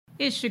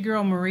It's your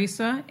girl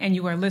Marisa, and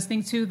you are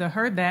listening to the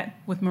Heard That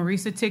with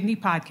Marisa Tigney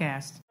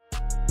podcast.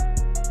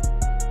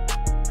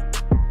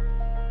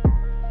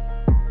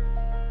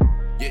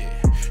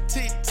 Yeah,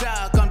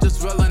 TikTok, I'm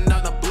just rolling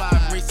on the block.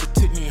 Marisa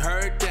Tigney,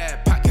 heard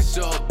that. Podcast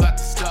show about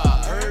to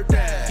start. Heard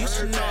that. You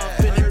should know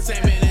if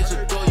entertainment is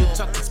your goal. You're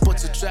talking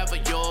sports or travel,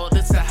 yo.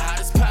 This the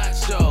hottest pod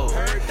show.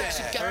 Heard that.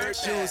 She got her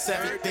shoes,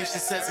 everything she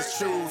says is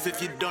truth.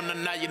 If you don't know,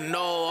 now you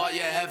know. All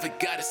you ever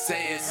gotta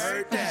say is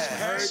heard that,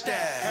 heard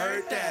that,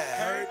 heard that,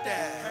 heard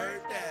that,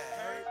 heard that,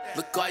 heard that.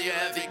 Look, all you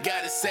ever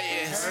gotta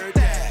say is heard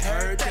that,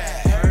 heard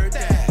that, heard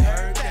that,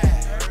 heard that,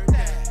 heard that, heard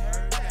that,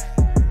 heard that.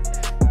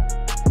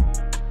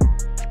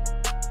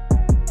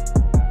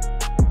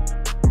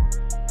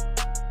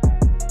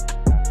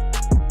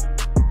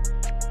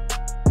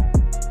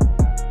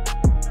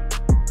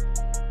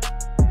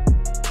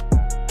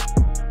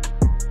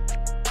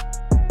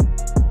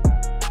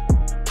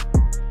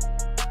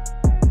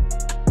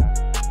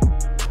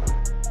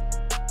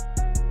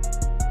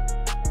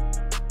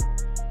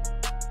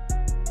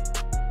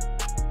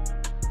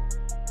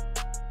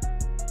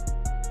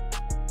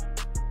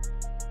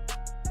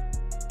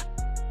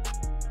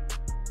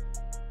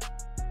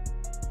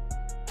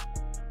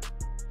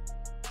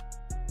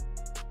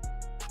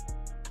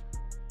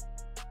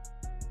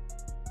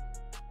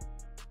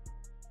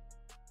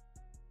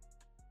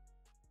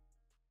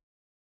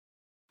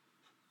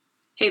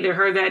 Hey there,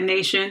 Heard That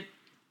Nation.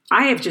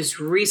 I have just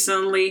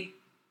recently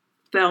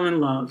fell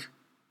in love,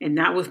 and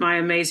not with my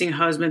amazing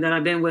husband that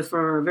I've been with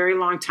for a very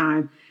long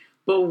time,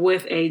 but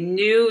with a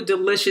new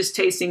delicious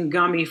tasting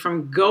gummy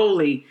from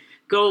Goli.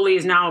 Goli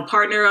is now a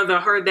partner of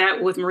the Heard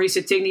That with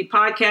Marisa Tigney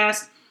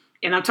podcast,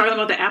 and I'm talking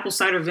about the apple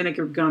cider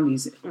vinegar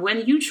gummies.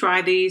 When you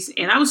try these,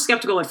 and I was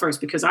skeptical at first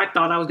because I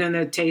thought I was going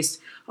to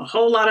taste a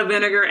whole lot of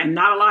vinegar and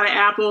not a lot of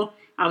apple.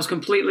 I was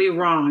completely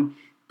wrong.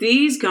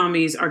 These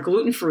gummies are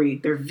gluten-free,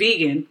 they're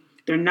vegan,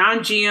 they're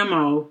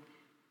non-GMO,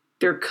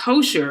 they're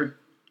kosher,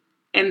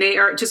 and they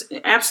are just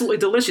absolutely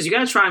delicious. You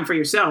got to try them for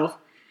yourself.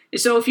 And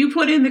so if you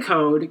put in the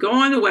code, go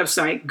on the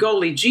website,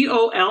 Goli,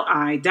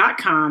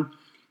 Goli.com,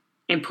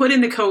 and put in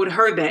the code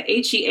HEARDTHAT,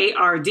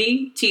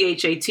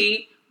 HEARDTHAT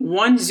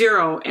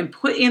 10, and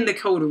put in the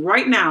code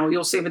right now,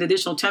 you'll save an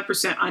additional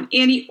 10% on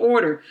any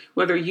order,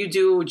 whether you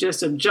do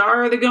just a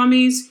jar of the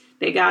gummies.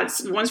 They got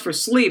ones for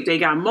sleep. They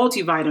got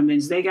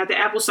multivitamins. They got the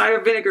apple cider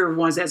vinegar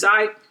ones, as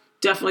I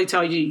definitely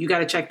tell you, you got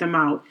to check them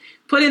out.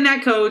 Put in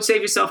that code,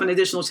 save yourself an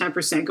additional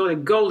 10%. Go to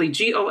Goli,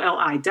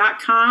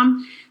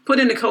 Goli.com. Put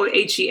in the code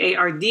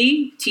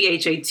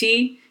HEARDTHAT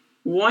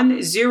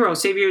 10.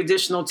 Save your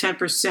additional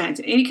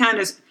 10%.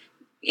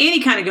 Any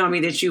kind of gummy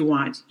that you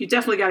want. You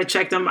definitely got to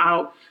check them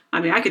out. I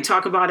mean, I could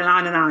talk about it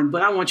on and on,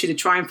 but I want you to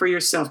try them for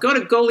yourself. Go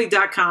to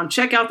Goli.com,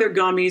 check out their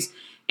gummies,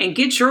 and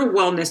get your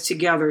wellness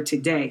together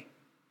today.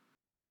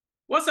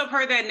 What's up,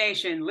 Heard That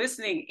Nation?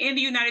 Listening in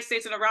the United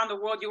States and around the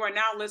world, you are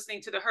now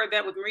listening to the Heard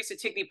That with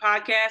Marisa Tigney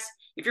podcast.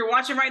 If you're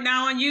watching right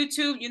now on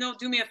YouTube,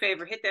 do me a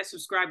favor, hit that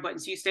subscribe button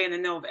so you stay in the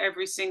know of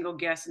every single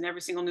guest and every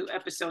single new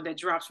episode that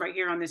drops right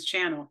here on this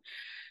channel.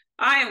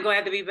 I am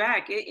glad to be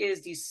back. It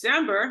is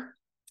December.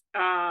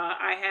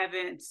 I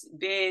haven't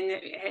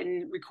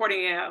been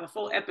recording a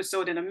full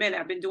episode in a minute.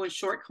 I've been doing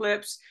short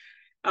clips.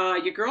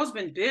 Your girl's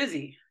been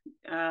busy.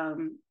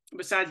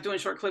 Besides doing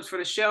short clips for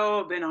the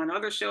show, I've been on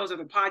other shows,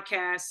 other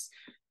podcasts.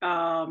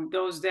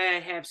 Those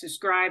that have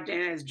subscribed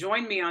and has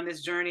joined me on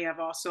this journey, I've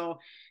also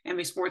am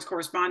a sports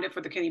correspondent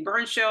for the Kenny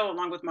Burns Show,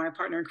 along with my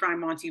partner in crime,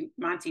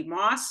 Monty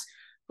Moss,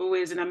 who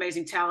is an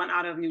amazing talent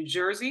out of New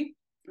Jersey,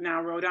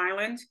 now Rhode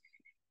Island.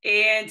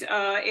 And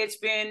it's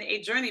been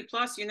a journey.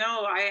 Plus,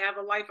 I have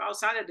a life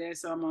outside of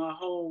this. I'm a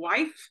whole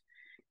wife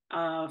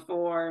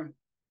for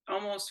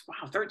almost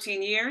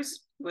 13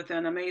 years with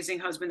an amazing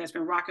husband that's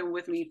been rocking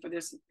with me for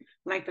this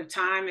length of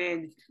time,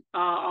 and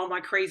all my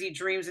crazy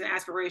dreams and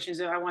aspirations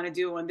that I want to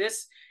do on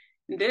this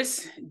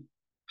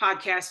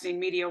podcasting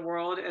media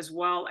world, as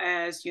well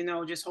as,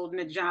 just holding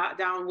it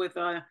down with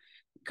a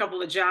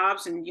couple of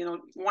jobs and,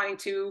 wanting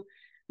to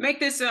make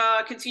this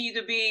continue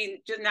to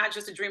be not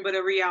just a dream, but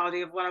a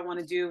reality of what I want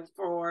to do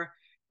for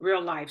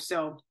real life.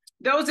 So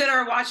those that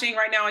are watching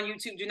right now on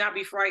YouTube, do not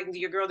be frightened.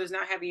 Your girl does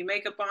not have any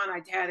makeup on.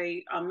 I had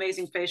an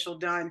amazing facial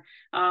done.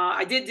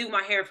 I did do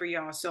my hair for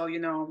y'all. So,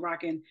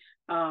 rocking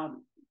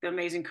the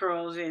amazing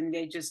curls, and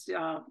they just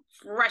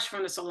fresh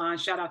from the salon.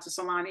 Shout out to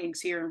Salon Inks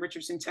here in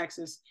Richardson,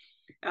 Texas.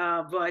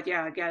 But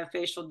yeah, I got a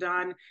facial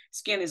done.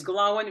 Skin is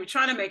glowing. We're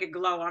trying to make it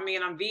glow. I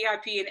mean, I'm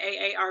VIP and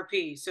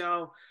AARP.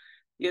 So,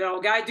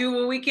 gotta do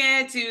what we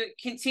can to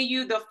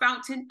continue the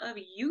fountain of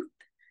youth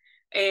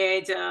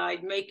and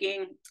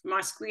making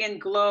my skin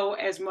glow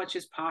as much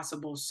as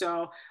possible.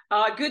 So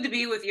good to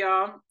be with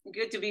y'all.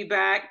 Good to be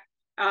back.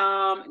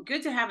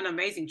 Good to have an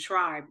amazing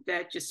tribe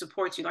that just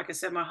supports you. Like I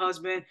said, my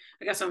husband,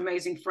 I got some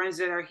amazing friends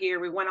that are here.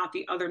 We went out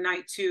the other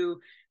night to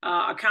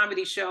a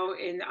comedy show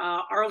in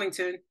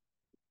Arlington,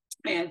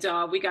 and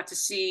we got to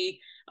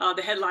see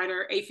the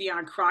headliner,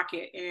 Affion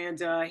Crockett,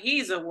 and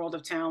he's a world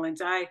of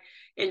talent. I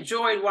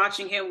enjoyed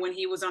watching him when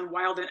he was on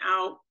Wild and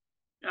Out.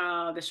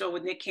 the show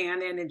with Nick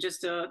Cannon, and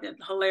just a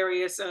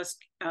hilarious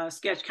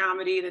sketch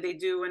comedy that they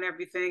do and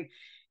everything.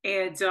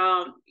 And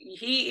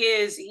he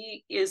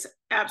is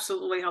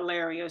absolutely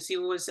hilarious. He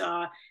was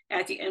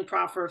at the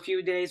Improv for a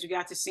few days. We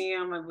got to see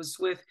him. I was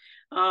with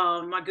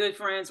my good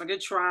friends, my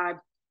good tribe,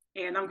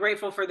 and I'm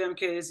grateful for them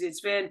because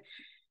it's been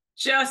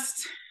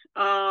just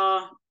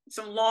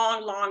some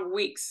long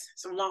weeks,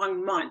 some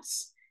long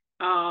months.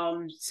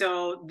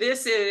 So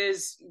this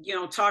is,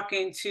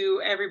 talking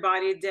to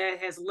everybody that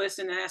has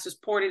listened and has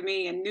supported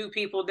me, and new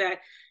people that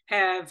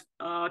have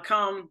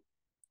come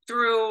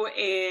through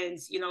and,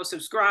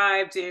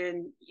 subscribed,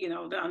 and,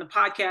 on the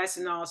podcast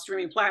and all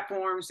streaming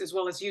platforms, as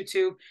well as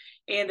YouTube.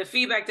 And the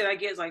feedback that I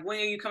get is like, when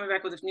are you coming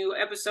back with new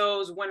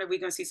episodes? When are we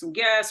going to see some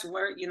guests?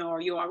 Where,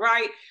 are you all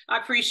right? I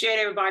appreciate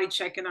everybody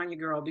checking on your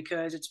girl,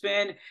 because it's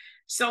been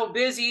so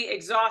busy,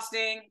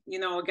 exhausting.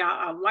 I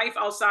got a life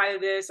outside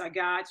of this. I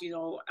got,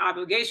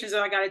 obligations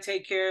that I got to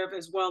take care of,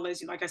 as well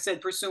as, like I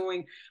said,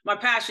 pursuing my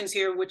passions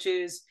here, which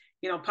is,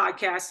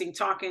 podcasting,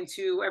 talking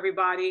to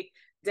everybody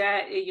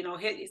that,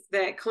 hit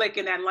that click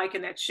and that like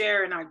and that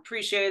share. And I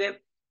appreciate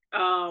it,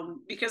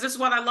 because this is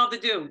what I love to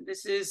do.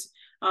 This is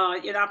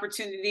an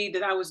opportunity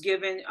that I was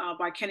given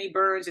by Kenny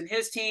Burns and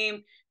his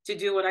team to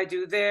do what I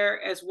do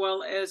there, as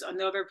well as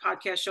another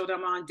podcast show that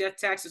I'm on, Death,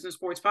 Taxes, and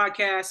Sports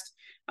Podcast.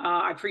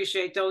 I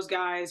appreciate those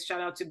guys. Shout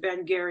out to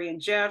Ben, Gary,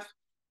 and Jeff.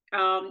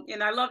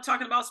 And I love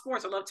talking about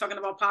sports. I love talking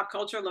about pop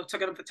culture. I love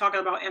talking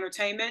about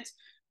entertainment.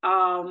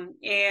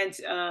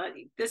 This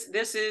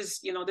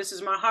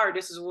is my heart.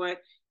 This is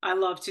what I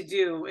love to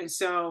do. And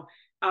so,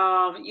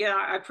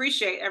 I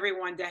appreciate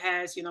everyone that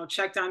has,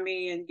 checked on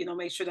me and,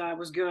 made sure that I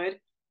was good.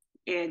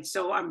 And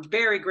so I'm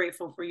very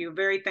grateful for you,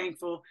 very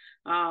thankful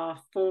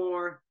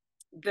for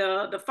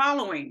the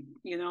following,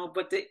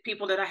 but the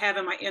people that I have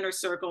in my inner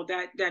circle,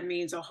 that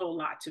means a whole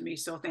lot to me.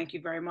 So thank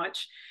you very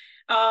much.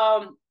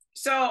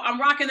 So I'm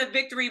rocking the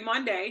Victory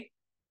Monday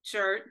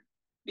shirt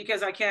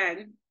because I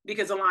can,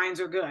 because the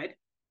Lions are good.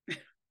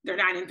 They're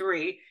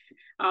 9-3.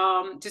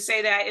 To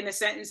say that in a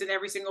sentence in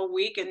every single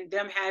week, and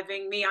them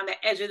having me on the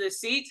edge of the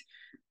seat,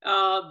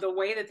 the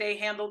way that they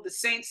handled the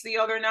Saints the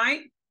other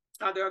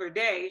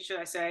day, should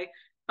I say,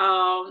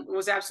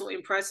 was absolutely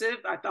impressive.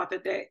 I thought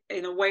that they,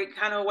 in a way,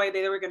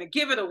 they were going to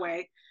give it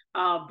away.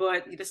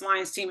 But this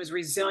Lions team is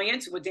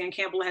resilient. What Dan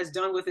Campbell has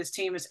done with his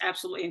team is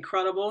absolutely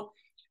incredible.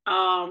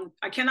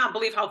 I cannot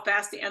believe how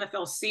fast the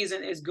NFL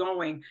season is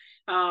going.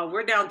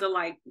 We're down to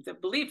I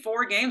believe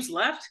 4 games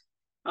left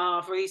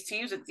for these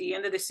teams at the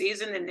end of the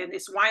season. And then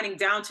it's winding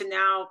down to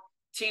now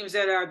teams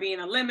that are being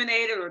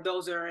eliminated, or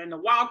those that are in the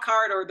wild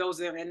card, or those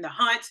that are in the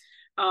hunt.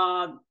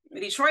 The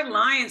Detroit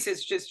Lions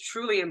has just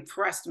truly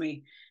impressed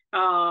me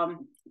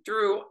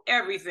through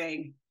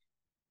everything.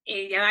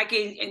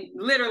 And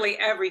literally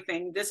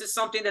everything. This is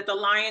something that the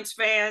Lions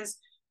fans,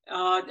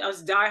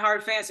 us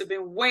diehard fans, have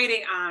been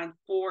waiting on,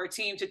 for a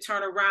team to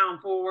turn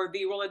around, for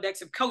the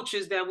Rolodex of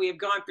coaches that we have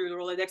gone through, the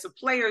Rolodex of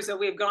players that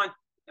we have gone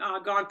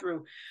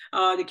through,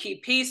 the key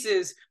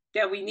pieces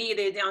that we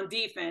needed on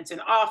defense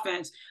and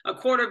offense, a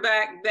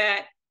quarterback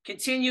that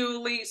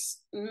continually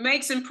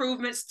makes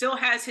improvements, still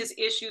has his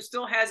issues,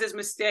 still has his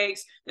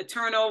mistakes, the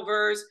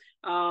turnovers,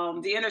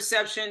 the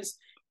interceptions,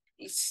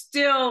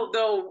 still,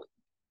 though,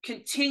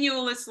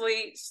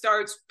 continuously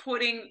starts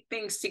putting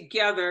things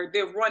together.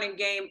 The running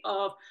game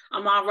of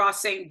Amon-Ra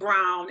St.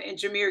 Brown and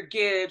Jahmyr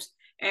Gibbs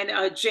and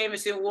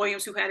Jameson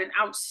Williams, who had an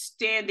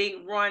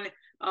outstanding run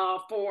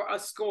for a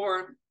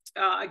score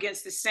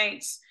against the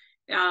Saints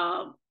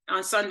on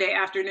Sunday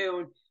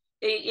afternoon.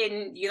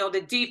 In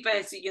the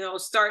defense,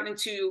 starting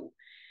to,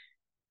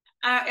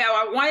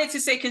 I wanted to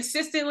say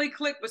consistently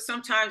click, but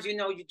sometimes,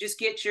 you just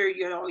get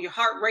your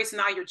heart racing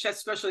out of your chest,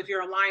 especially if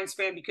you're a Lions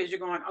fan, because you're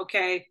going,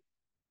 okay,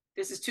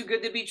 this is too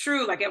good to be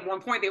true. Like at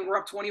one point they were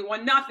up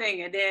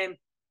 21-0, and then,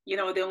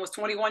 then it was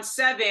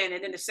 21-7,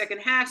 and then the second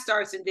half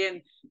starts, and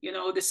then,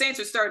 the Saints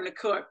are starting to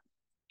cook,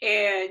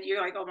 and you're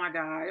like, oh my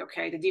God,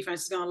 okay, the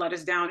defense is going to let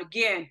us down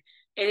again.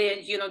 And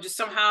then, just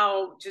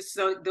somehow, just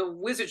the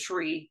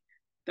wizardry,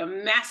 the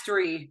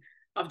mastery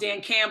of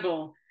Dan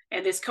Campbell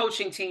and this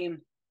coaching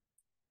team,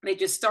 they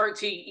just start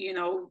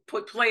to,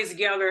 put plays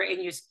together,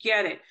 and you just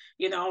get it,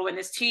 and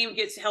this team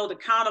gets held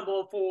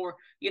accountable for,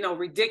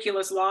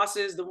 ridiculous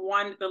losses.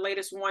 The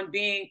latest one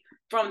being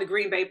from the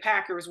Green Bay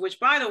Packers, which,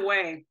 by the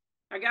way,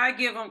 I got to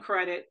give them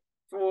credit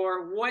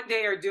for what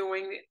they are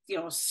doing.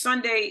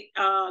 Sunday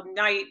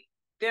night,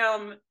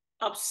 them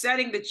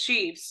upsetting the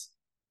Chiefs.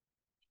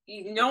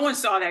 No one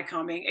saw that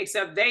coming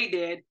except they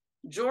did.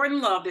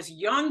 Jordan Love, this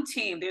young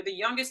team, they're the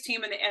youngest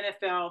team in the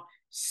NFL,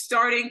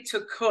 starting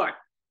to cook,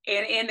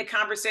 and in the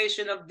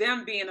conversation of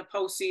them being a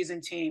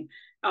postseason team.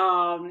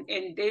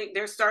 And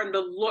they're starting to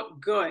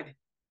look good.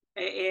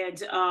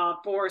 And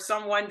for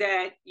someone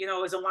that,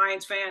 is a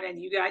Lions fan,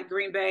 and you got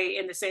Green Bay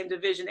in the same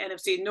division,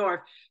 NFC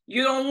North,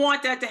 you don't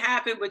want that to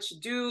happen, but you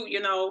do,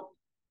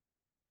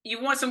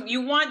 you want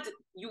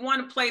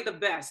to play the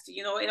best.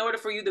 In order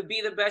for you to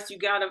be the best, you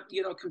got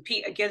to,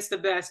 compete against the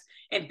best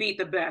and beat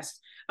the best.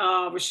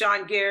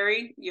 Rashawn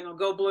Gary,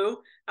 go blue.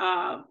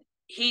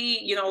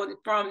 He,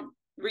 from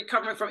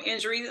recovering from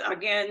injury.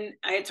 Again,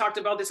 I had talked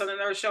about this on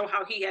another show,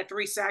 how he had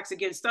 3 sacks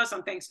against us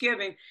on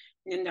Thanksgiving,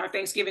 and our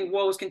Thanksgiving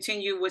woes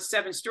continue with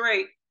 7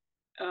 straight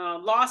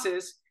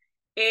losses.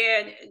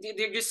 And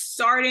they're just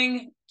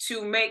starting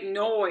to make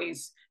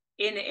noise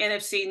in the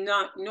NFC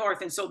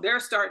North. And so they're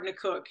starting to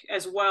cook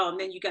as well. And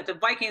then you got the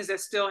Vikings that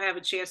still have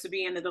a chance to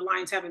be in. The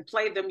Lions haven't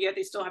played them yet.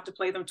 They still have to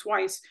play them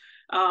twice.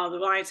 The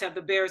Lions have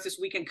the Bears this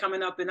weekend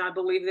coming up, and I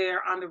believe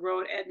they're on the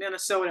road at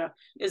Minnesota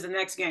is the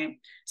next game.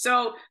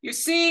 So you're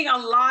seeing a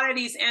lot of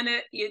these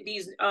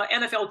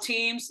NFL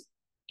teams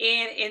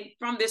in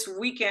from this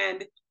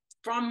weekend,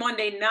 from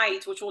Monday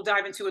night, which we'll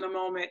dive into in a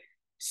moment.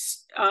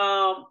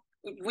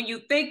 When you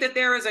think that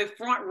there is a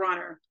front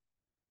runner,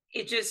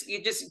 it just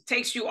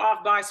takes you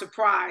off by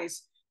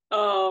surprise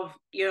of,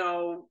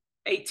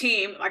 a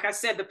team. Like I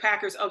said, the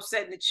Packers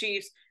upsetting the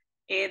Chiefs,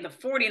 and the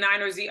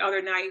 49ers the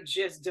other night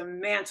just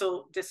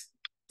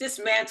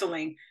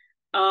dismantling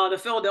the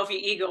Philadelphia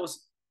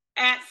Eagles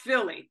at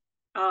Philly.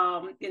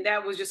 And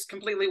that was just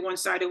completely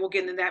one-sided. We'll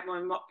get into that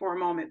one for a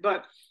moment.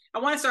 But I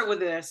want to start with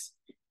this.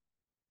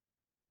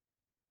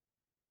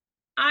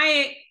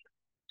 I'm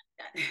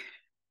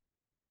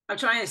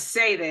trying to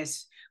say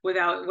this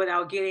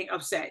without getting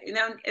upset.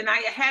 And I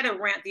had a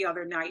rant the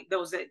other night,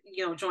 those that,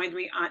 joined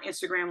me on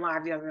Instagram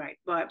Live the other night.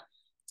 But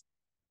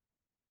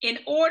in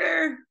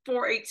order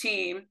for a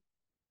team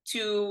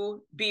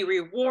to be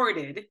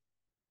rewarded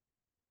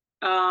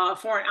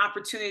for an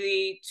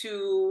opportunity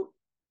to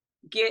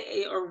get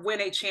or win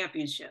a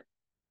championship,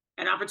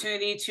 an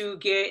opportunity to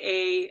get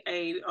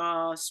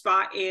a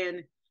spot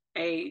in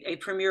a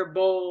Premier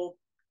Bowl,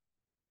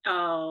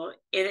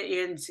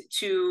 and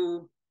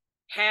to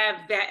have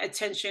that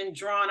attention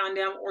drawn on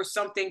them, or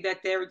something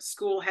that their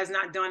school has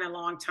not done in a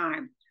long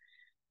time,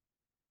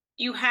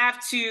 you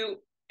have to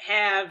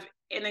have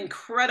an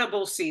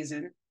incredible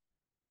season,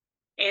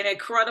 an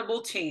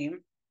incredible team,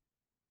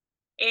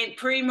 and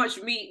pretty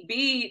much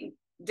be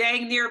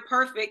dang near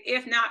perfect,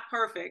 if not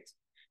perfect,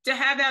 to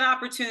have that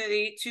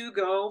opportunity to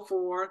go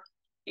for,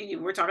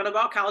 we're talking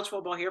about college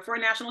football here, for a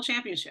national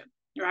championship,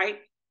 right?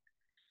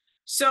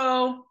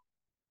 So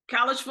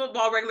college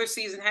football regular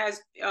season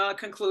has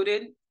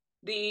concluded.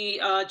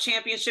 The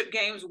championship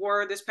games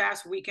were this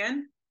past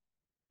weekend,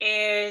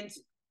 and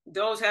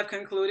those have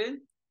concluded.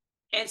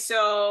 And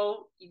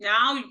so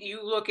now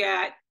you look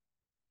at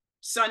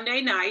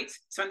Sunday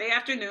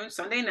afternoon,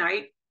 Sunday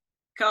night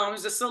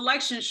comes the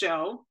selection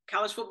show,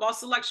 college football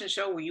selection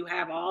show, where you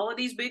have all of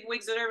these big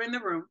wigs that are in the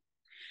room,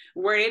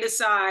 where they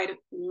decide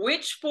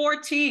which 4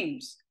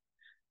 teams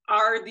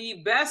are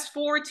the best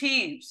 4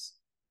 teams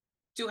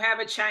to have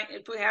a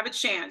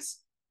chance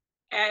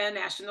at a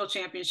national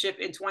championship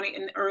in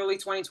early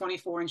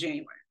 2024 in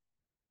January.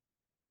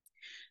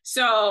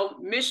 So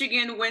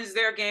Michigan wins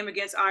their game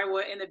against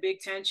Iowa in the Big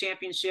Ten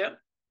championship.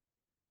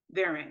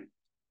 They're in.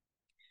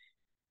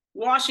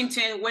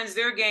 Washington wins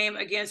their game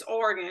against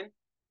Oregon.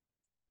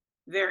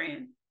 They're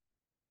in.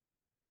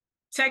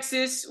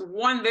 Texas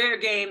won their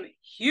game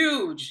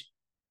huge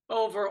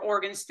over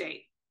Oregon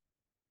State.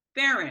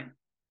 They're in.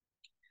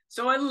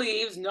 So it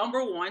leaves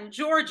number 1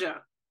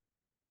 Georgia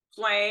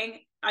playing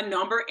a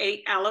number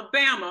 8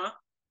 Alabama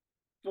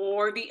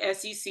for the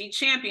SEC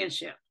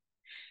championship.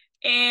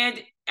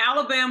 And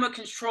Alabama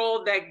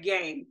controlled that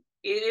game.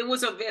 It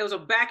was a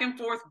back and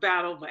forth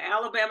battle, but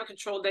Alabama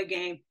controlled that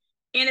game,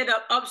 ended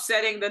up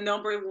upsetting the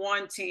number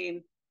 1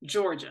 team,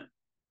 Georgia.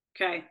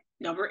 Okay,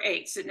 number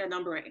 8, sitting at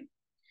number 8.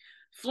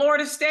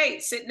 Florida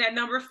State, sitting at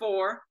number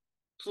 4,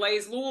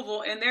 plays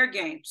Louisville in their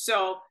game.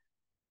 So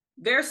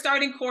their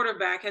starting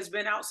quarterback has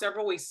been out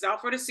several weeks. He's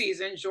out for the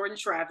season. Jordan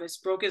Travis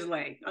broke his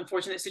leg.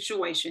 Unfortunate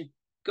situation.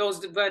 Goes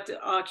to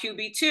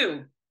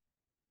QB2.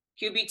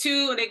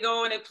 QB2, and they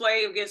go and they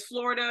play against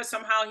Florida.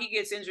 Somehow he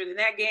gets injured in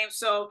that game.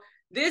 So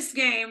this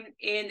game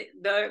in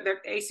the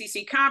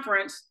ACC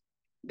conference,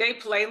 they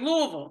play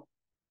Louisville.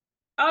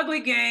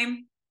 Ugly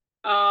game.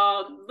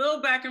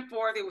 Little back and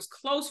forth. It was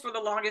close for the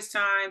longest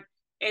time.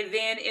 And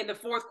then in the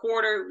fourth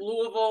quarter,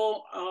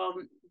 Louisville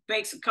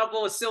makes a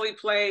couple of silly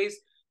plays.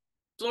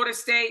 Florida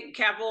State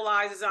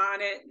capitalizes on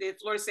it. Then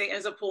Florida State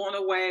ends up pulling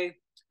away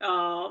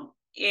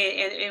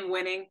and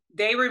winning.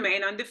 They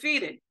remain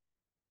undefeated.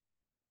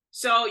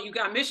 So you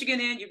got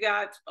Michigan in, you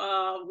got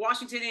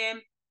Washington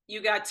in,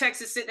 you got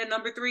Texas sitting at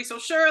number 3. So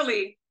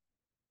surely,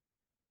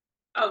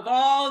 of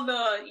all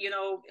the,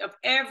 of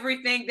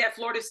everything that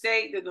Florida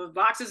State, the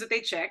boxes that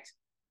they checked,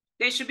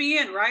 they should be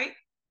in, right?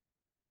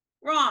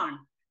 Wrong.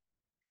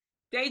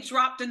 They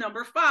dropped to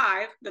number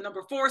 5. The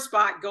number 4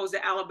 spot goes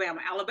to Alabama.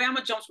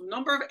 Alabama jumps from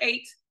number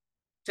 8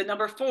 to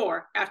number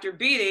 4 after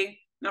beating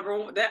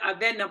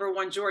number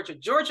 1 Georgia.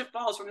 Georgia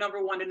falls from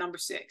number 1 to number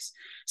 6.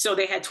 So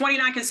they had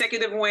 29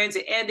 consecutive wins.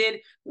 It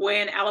ended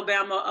when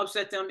Alabama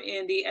upset them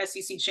in the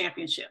SEC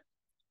championship.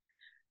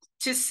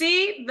 To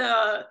see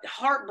the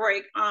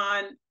heartbreak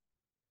on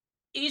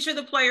each of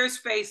the players'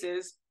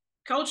 faces,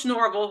 Coach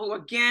Norvell, who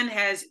again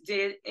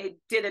did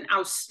an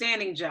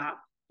outstanding job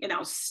in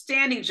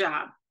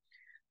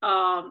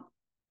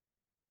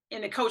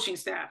the coaching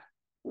staff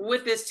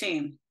with this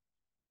team.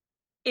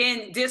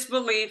 in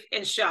disbelief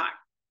and shock.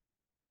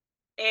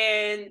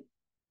 And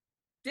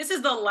this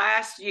is the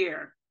last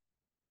year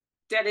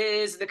that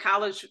is the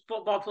college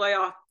football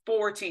playoff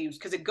 4 teams,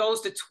 because it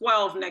goes to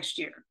 12 next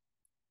year.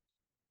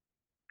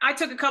 I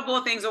took a couple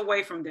of things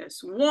away from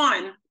this.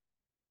 One,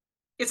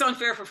 it's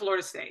unfair for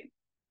Florida State.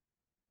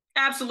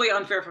 Absolutely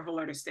unfair for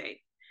Florida State.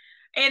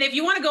 And if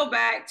you want to go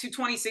back to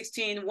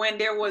 2016, when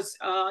there was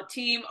a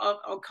team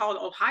called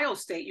Ohio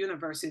State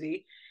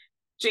University,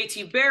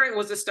 J.T. Barrett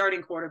was the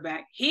starting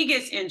quarterback. He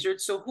gets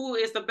injured. So who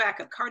is the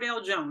backup?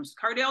 Cardale Jones.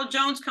 Cardale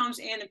Jones comes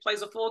in and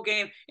plays a full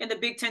game in the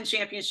Big Ten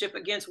championship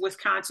against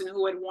Wisconsin,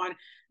 who had won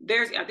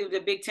I think the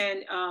Big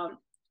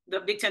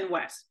Ten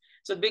West.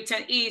 So Big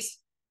Ten East,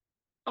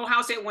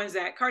 Ohio State wins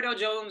that. Cardale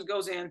Jones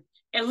goes in,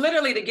 and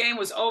literally the game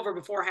was over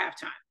before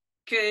halftime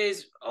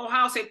because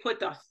Ohio State put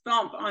the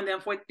thump on them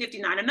for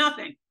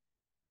 59-0.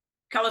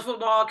 College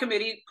Football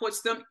Committee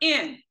puts them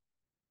in.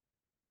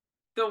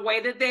 The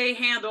way that they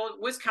handled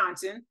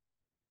Wisconsin,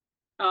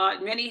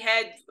 many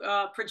had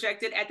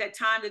projected at that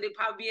time that it'd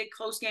probably be a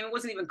close game. It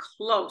wasn't even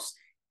close.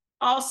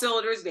 All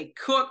cylinders, they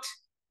cooked.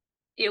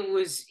 It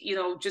was,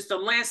 just a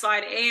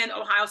landslide, and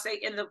Ohio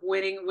State ended up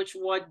winning, which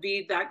would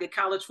be the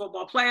college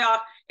football playoff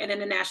and then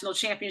the national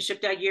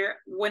championship that year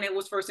when it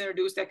was first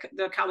introduced,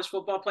 the college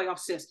football playoff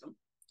system.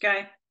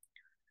 Okay.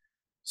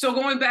 So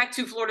going back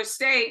to Florida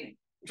State,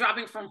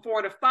 dropping from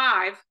 4 to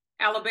 5,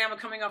 Alabama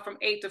coming up from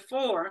 8 to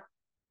 4.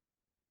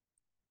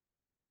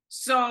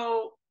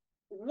 So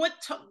what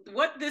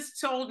this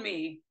told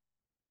me,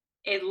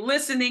 and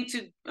listening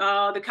to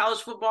the College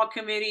Football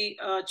Committee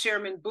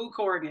chairman, Boo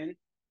Corrigan,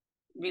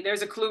 I mean,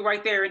 there's a clue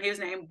right there in his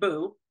name,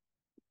 Boo,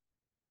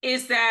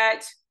 is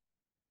that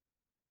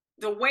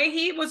the way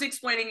he was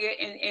explaining it,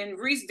 and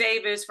Reese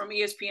Davis from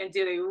ESPN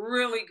did a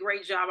really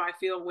great job, I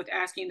feel, with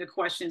asking the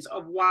questions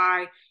of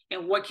why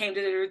and what came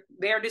to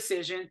their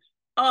decision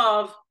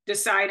of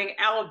deciding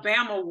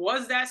Alabama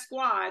was that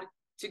squad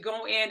to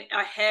go in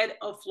ahead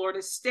of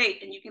Florida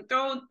State. And you can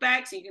throw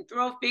facts, and you can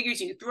throw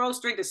figures, you can throw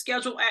strength of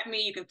schedule at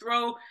me, you can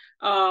throw,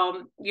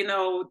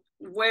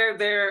 where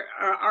their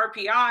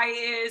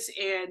RPI is,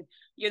 and,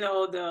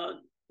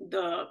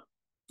 the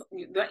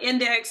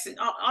index, and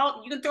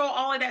all you can throw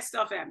all of that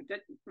stuff at me,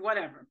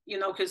 whatever,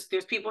 because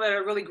there's people that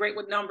are really great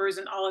with numbers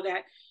and all of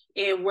that,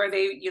 and where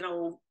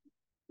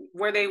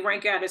they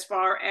rank at as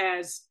far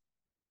as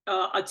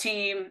a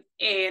team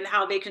and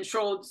how they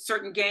controlled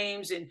certain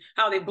games and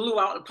how they blew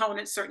out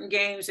opponents certain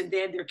games, and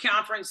then their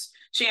conference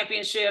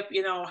championship,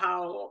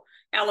 how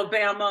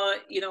Alabama,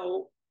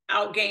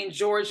 outgained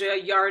Georgia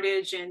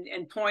yardage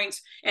and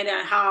points, and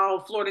then how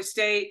Florida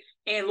State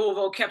and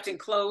Louisville kept it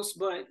close,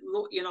 but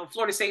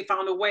Florida State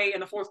found a way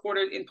in the fourth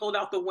quarter and pulled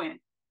out the win.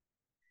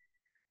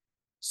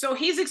 So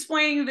he's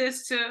explaining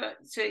this to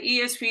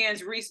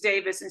ESPN's Reese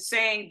Davis and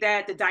saying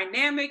that the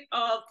dynamic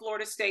of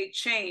Florida State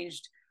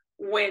changed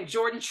when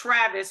Jordan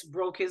Travis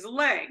broke his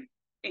leg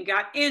and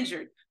got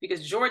injured,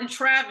 because Jordan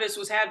Travis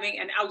was having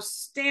an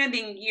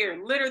outstanding year,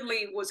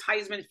 literally was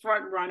Heisman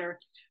front runner,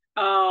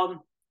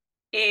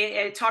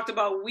 and talked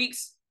about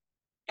weeks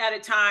at a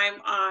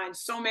time on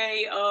so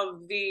many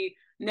of the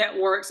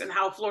networks, and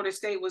how Florida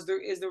State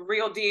is the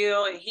real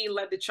deal, and he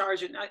led the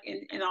charge and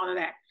all of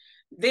that.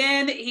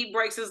 Then he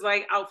breaks his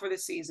leg, out for the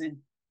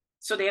season.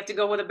 So they have to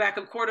go with a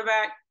backup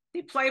quarterback.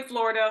 They play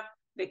Florida.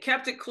 They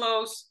kept it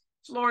close.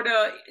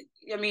 Florida,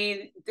 I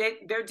mean,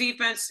 their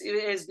defense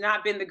has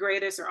not been the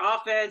greatest. Their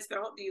offense,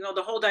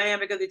 the whole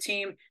dynamic of the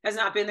team has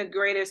not been the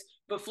greatest.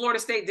 But Florida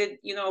State did,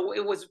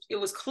 it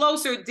was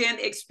closer than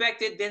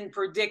expected, than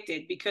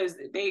predicted, because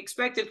they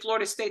expected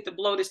Florida State to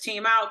blow this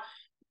team out.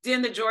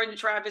 Then the Jordan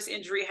Travis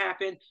injury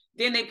happened.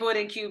 Then they put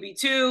in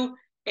QB2,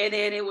 and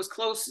then it was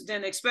closer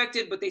than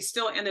expected, but they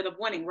still ended up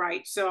winning,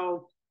 right?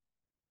 So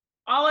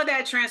all of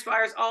that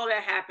transpires, all of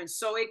that happens.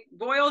 So it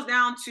boils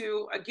down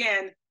to,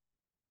 again,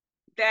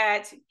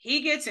 that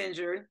he gets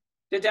injured,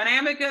 the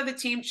dynamic of the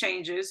team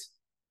changes,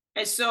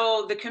 and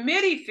so the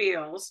committee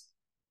feels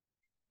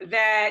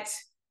that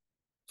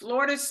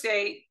Florida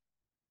State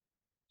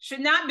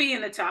should not be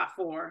in the top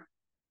 4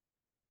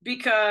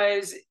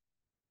 because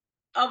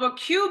of a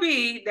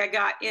QB that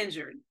got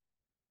injured.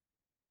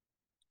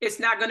 It's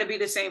not going to be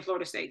the same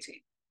Florida State team.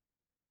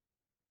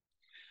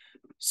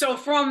 So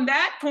from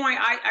that point,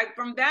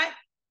 from that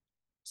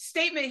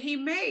statement he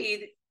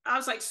made, I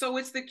was like, so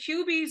it's the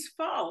QB's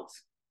fault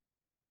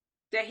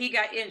that he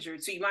got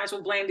injured. So you might as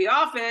well blame the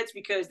offense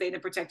because they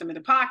didn't protect him in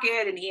the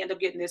pocket, and he ended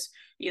up getting this,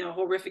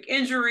 horrific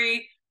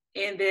injury,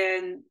 and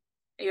then,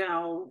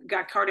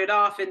 got carted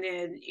off, and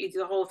then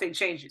the whole thing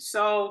changes.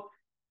 So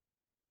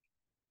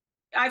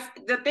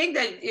the thing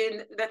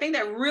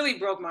that really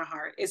broke my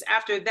heart is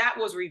after that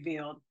was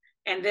revealed,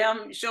 and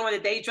them showing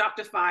that they dropped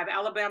to 5,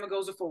 Alabama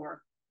goes to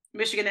 4,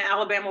 Michigan and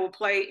Alabama will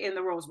play in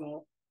the Rose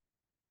Bowl,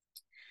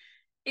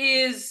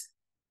 is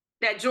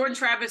that Jordan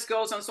Travis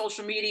goes on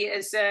social media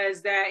and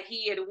says that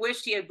he had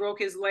wished he had broke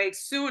his leg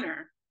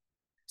sooner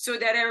so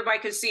that everybody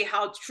could see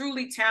how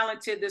truly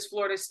talented this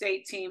Florida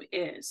State team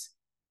is.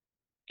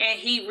 And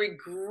he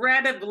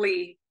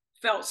regrettably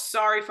felt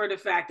sorry for the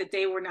fact that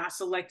they were not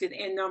selected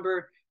in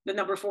the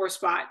number 4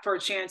 spot for a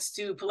chance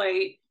to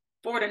play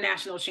for the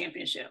national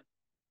championship.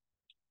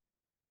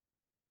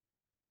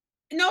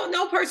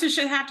 No person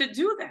should have to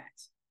do that.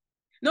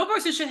 No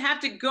person should have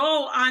to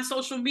go on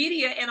social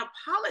media and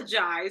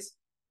apologize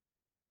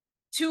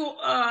to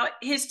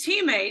his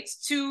teammates,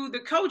 to the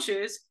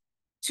coaches,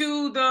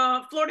 to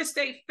the Florida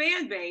State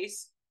fan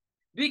base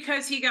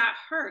because he got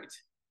hurt.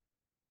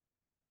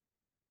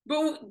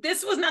 But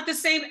this was not the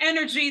same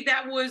energy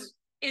that was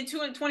in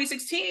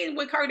 2016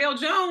 when Cardale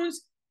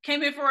Jones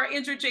came in for our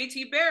injured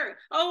JT Barrett.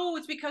 Oh,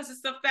 it's because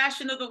it's the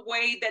fashion of the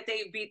way that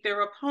they beat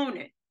their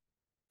opponent.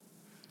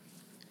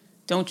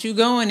 Don't you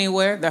go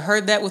anywhere. The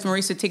Heard That with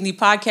Marisa Tigney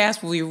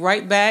podcast will be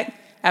right back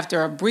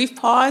after a brief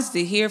pause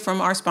to hear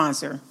from our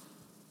sponsor.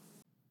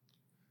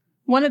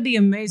 One of the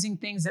amazing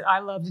things that I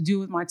love to do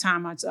with my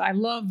time, I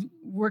love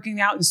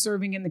working out and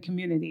serving in the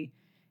community.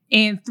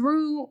 And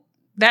through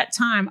that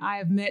time, I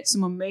have met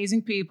some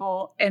amazing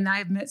people and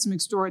I've met some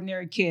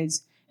extraordinary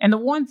kids. And the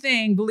one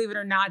thing, believe it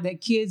or not,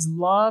 that kids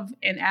love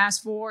and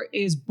ask for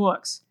is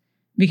books.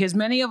 Because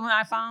many of them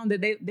I found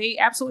that they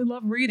absolutely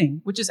love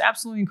reading, which is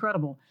absolutely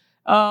incredible.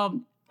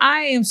 I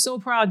am so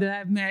proud that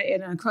I've met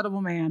an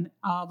incredible man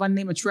by the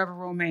name of Trevor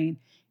Romaine.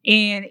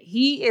 And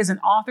he is an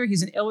author.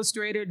 He's an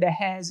illustrator that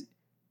has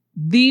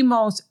the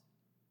most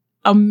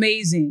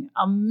amazing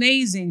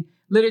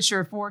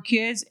literature for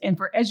kids and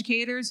for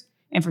educators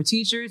and for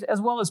teachers,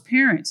 as well as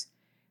parents.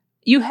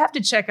 You have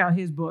to check out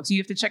his books. You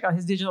have to check out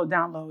his digital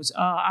downloads.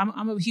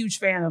 I'm a huge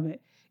fan of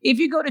it. If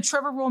you go to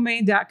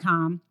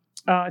trevorromaine.com,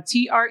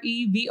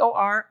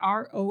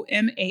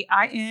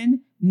 TrevorRomain,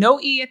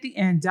 no E at the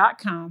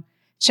end.com,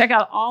 check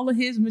out all of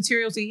his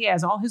materials that he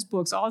has, all his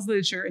books, all his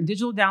literature and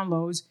digital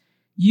downloads.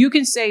 You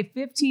can save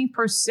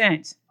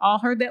 15%. All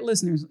Heard That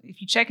listeners,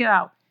 if you check it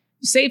out,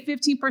 save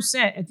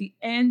 15% at the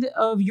end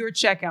of your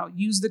checkout.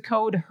 Use the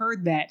code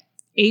HEARDTHAT,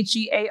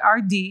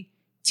 HEARDTHAT,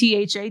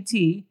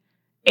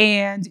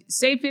 and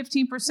save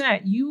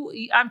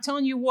 15%. I'm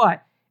telling you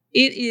what,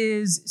 it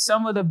is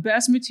some of the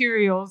best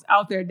materials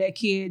out there that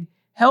can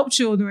help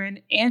children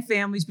and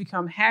families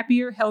become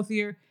happier,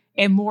 healthier,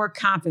 and more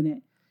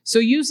confident. So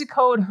use the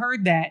code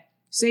HEARDTHAT,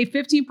 save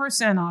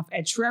 15% off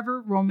at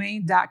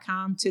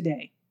trevorromaine.com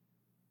today.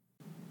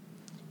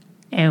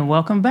 And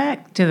welcome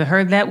back to the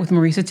Heard That with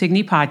Marisa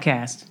Tigney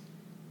podcast.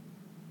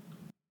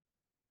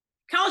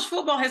 College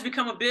football has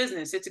become a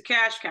business. It's a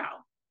cash cow.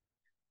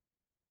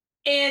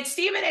 And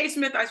Stephen A.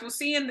 Smith, I was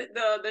seeing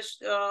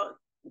the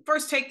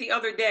first take the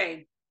other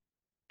day,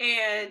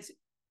 and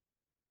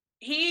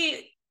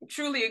he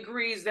truly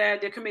agrees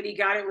that the committee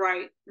got it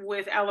right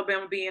with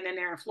Alabama being in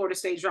there and Florida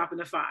State dropping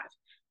the 5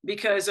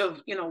 because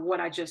of,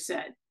 what I just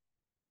said.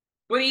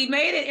 But he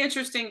made an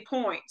interesting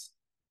point,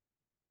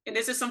 and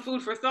this is some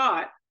food for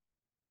thought.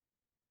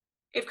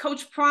 If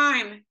Coach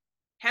Prime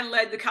had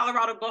led the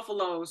Colorado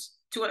Buffaloes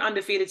to an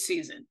undefeated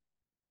season,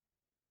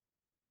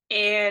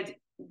 and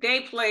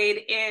they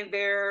played in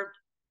their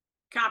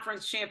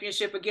conference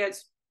championship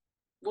against,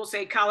 we'll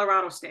say,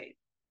 Colorado State,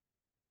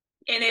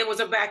 and it was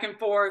a back and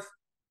forth,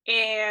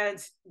 and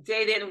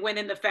they didn't win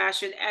in the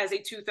fashion as a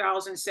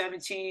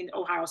 2017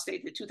 Ohio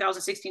State, the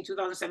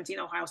 2016-2017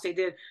 Ohio State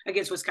did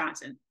against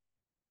Wisconsin.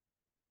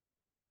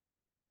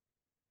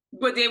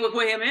 But they would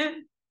put him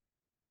in.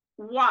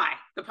 Why?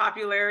 The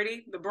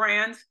popularity, the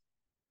brand,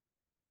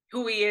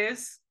 who he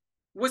is,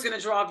 what's going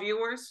to draw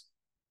viewers,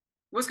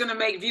 what's going to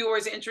make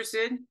viewers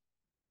interested,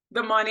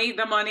 the money.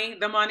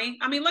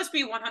 I mean, let's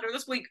be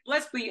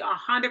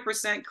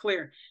 100%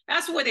 clear.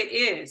 That's what it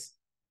is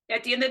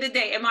at the end of the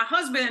day. And my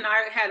husband and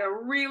I had a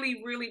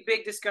really, really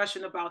big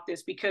discussion about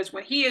this because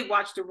when he had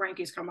watched the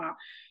rankings come out,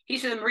 he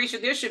said, Marisa,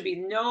 there should be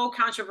no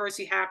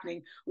controversy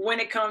happening when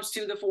it comes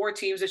to the 4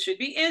 teams that should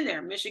be in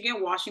there: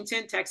 Michigan,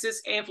 Washington,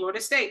 Texas, and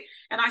Florida State.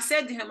 And I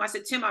said to him,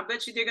 Tim, I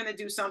bet you they're going to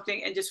do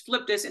something and just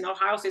flip this, and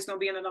Ohio State's going to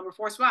be in the number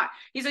 4 spot.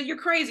 He said, you're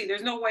crazy.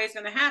 There's no way it's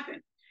going to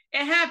happen.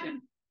 It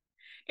happened.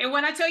 And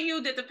when I tell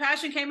you that the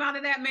passion came out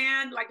of that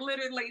man, like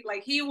literally,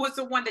 like he was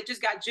the one that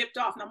just got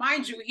gypped off. Now,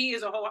 mind you, he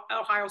is a whole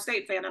Ohio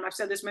State fan, and I've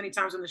said this many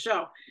times on the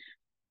show.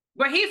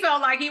 But he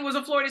felt like he was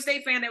a Florida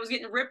State fan that was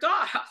getting ripped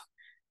off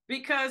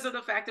because of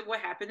the fact of what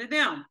happened to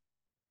them.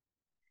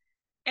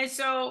 And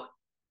so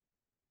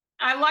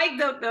I like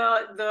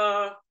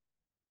the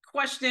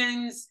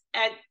questions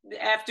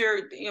after,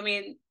 of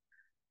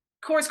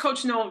course,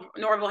 Coach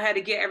Norville had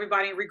to get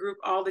everybody and regroup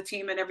all the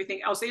team and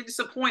everything else. They're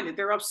disappointed.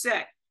 They're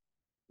upset.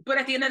 But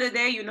at the end of the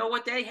day, you know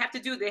what they have to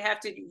do? They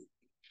have to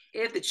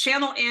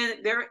channel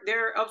in their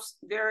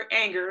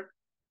anger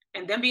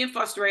and them being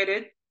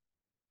frustrated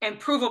and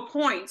prove a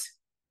point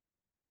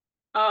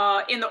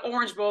in the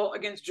Orange Bowl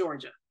against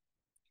Georgia.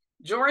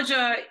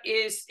 Georgia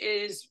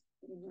is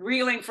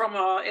reeling from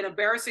an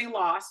embarrassing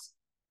loss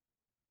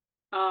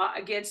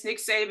against Nick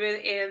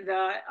Saban and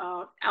the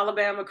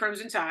Alabama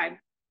Crimson Tide.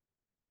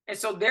 And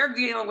so they're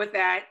dealing with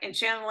that and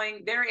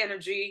channeling their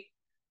energy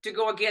to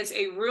go against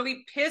a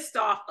really pissed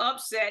off,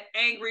 upset,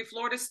 angry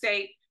Florida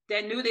State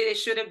that knew that it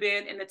should have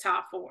been in the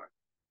top 4.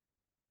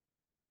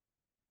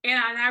 And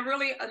I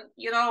really,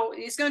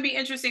 it's going to be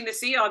interesting to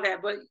see all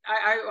that. But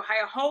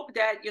I hope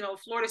that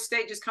Florida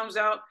State just comes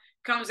out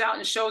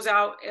and shows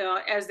out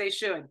as they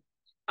should,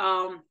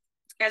 um,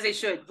 as they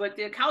should. But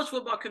the college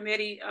football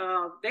committee,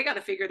 they got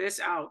to figure this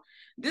out.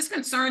 This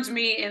concerns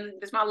me, and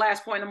this is my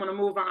last point. I'm going to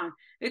move on.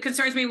 It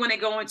concerns me when they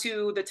go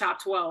into the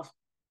top 12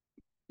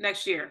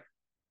 next year,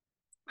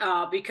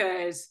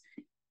 because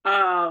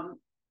I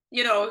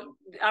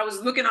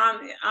was looking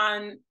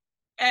on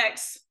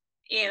X,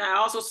 and I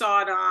also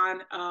saw it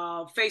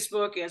on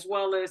Facebook as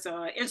well as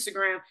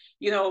Instagram.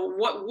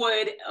 What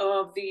would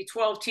of the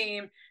 12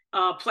 team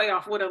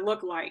playoff would it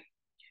look like?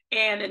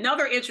 And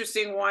another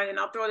interesting one, and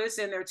I'll throw this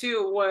in there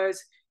too,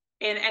 was,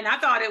 and I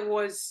thought it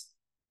was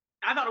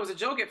a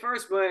joke at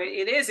first, but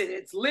it isn't.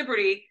 It's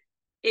Liberty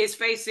is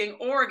facing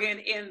Oregon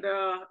in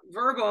the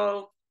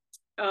Virgo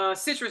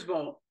Citrus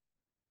Bowl,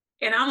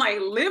 and I'm like,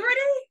 Liberty?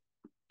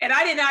 And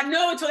I did not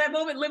know until that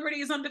moment Liberty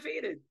is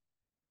undefeated.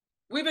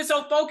 We've been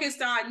so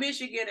focused on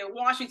Michigan and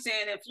Washington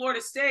and Florida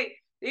State.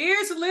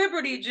 Here's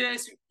Liberty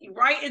just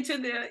right into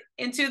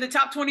the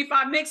top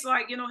 25 mix,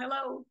 like,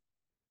 hello.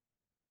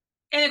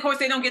 And of course,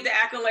 they don't get the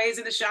accolades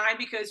and the shine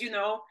because,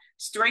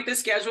 strength of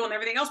schedule and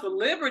everything else. But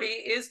Liberty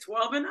is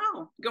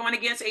 12-0, going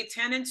against a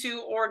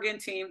 10-2 Oregon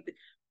team,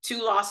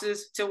 2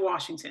 losses to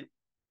Washington.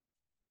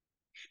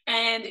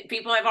 And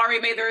people have already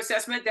made their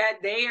assessment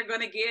that they are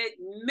going to get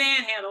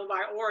manhandled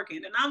by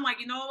Oregon. And I'm like,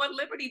 you know what?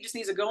 Liberty just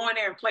needs to go in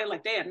there and play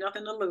like they have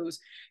nothing to lose.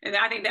 And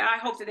I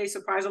hope that they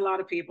surprise a lot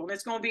of people. And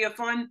it's going to be a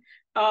fun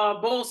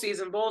bowl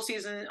season. Bowl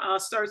season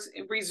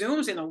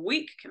resumes in a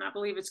week. Cannot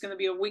believe it's going to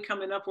be a week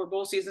coming up where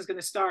bowl season is going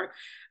to start.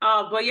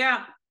 But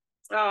yeah,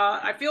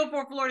 I feel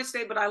for Florida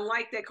State, but I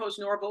like that Coach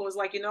Norvell was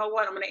like, you know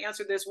what? I'm going to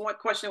answer this one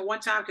question at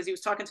one time, because he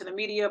was talking to the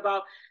media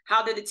about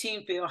how did the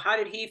team feel? How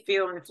did he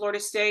feel? And Florida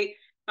State,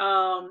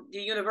 the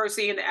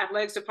university and the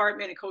athletics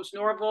department and Coach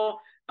Norvell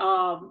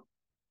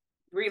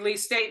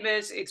released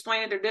statements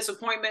explaining their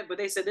disappointment, but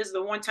they said this is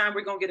the one time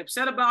we're going to get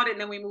upset about it,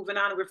 and then we're moving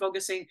on and we're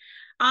focusing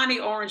on the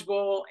Orange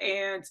Bowl.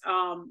 And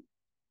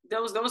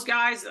those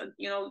guys,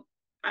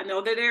 I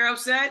know that they're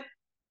upset,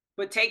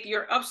 but take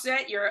your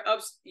upset,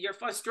 your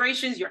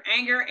frustrations, your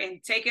anger,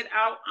 and take it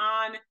out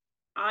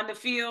on the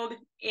field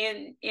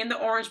in the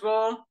Orange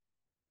Bowl.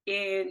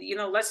 And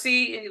let's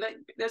see,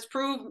 let's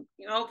prove,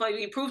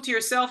 prove to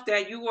yourself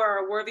that you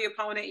are a worthy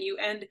opponent. And you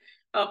end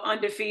up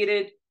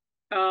undefeated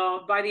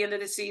by the end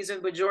of the season.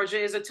 But Georgia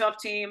is a tough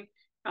team,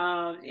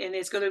 and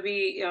it's going to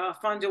be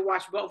fun to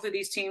watch both of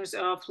these teams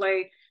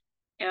play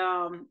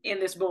in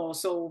this bowl.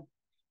 So,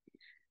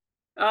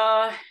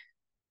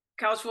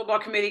 college football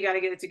committee got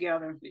to get it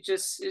together. It's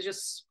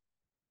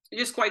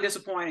just quite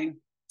disappointing.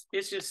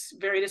 It's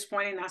just very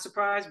disappointing. Not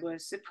surprised,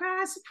 but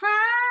surprise.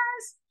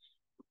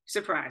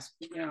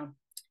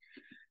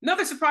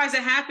 Another surprise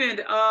that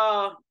happened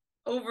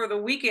over the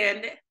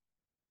weekend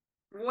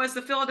was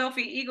the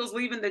Philadelphia Eagles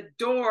leaving the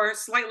door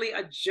slightly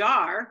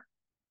ajar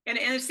in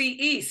the NFC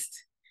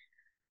East.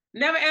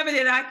 Never ever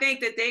did I think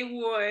that they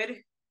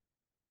would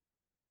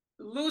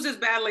lose as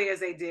badly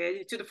as they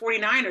did to the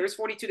 49ers,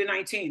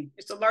 42-19.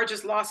 It's the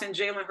largest loss in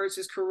Jalen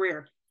Hurts'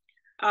 career.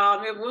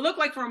 It will look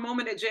like for a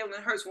moment that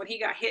Jalen Hurts, when he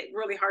got hit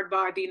really hard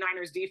by the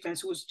Niners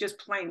defense, who was just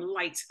playing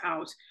lights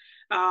out.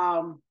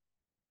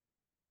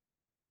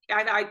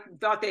 I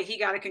thought that he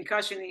got a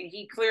concussion.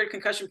 He cleared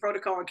concussion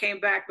protocol and came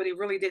back, but it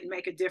really didn't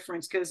make a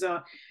difference because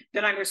the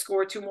Niners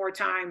scored 2 more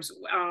times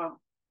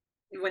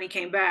when he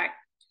came back.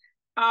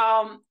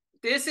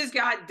 This has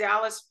got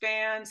Dallas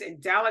fans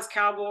and Dallas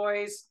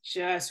Cowboys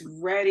just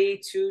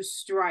ready to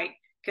strike,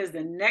 because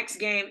the next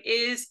game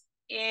is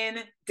in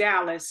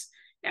Dallas.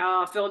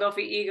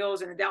 Philadelphia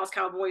Eagles and the Dallas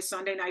Cowboys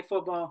Sunday Night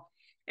Football.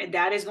 And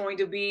that is going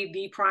to be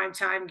the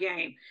primetime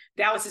game.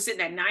 Dallas is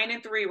sitting at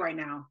 9-3 right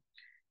now.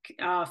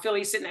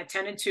 Philly's sitting at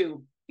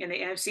 10-2 in the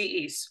NFC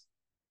East.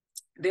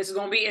 This is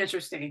going to be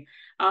interesting.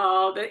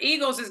 The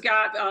Eagles has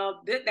got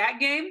that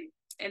game,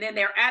 and then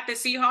they're at the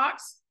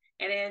Seahawks,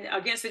 and then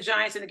against the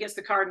Giants and against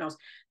the Cardinals.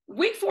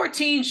 Week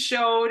 14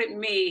 showed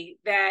me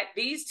that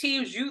these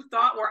teams you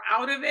thought were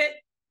out of it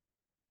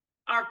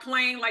are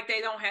playing like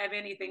they don't have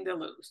anything to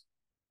lose.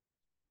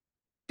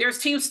 There's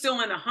teams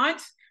still in the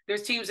hunt.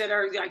 There's teams that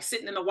are like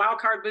sitting in the wild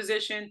card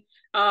position.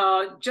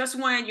 Just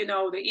when,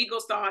 the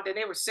Eagles thought that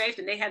they were safe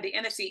and they had the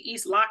NFC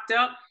East locked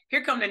up,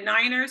 here come the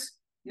Niners.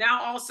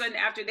 Now, all of a sudden,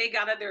 after they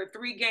got out of their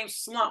 3-game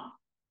slump,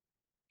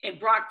 and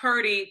Brock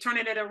Purdy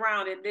turning it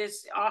around in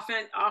this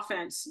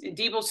offense, and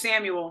Deebo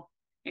Samuel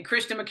and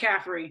Christian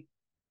McCaffrey,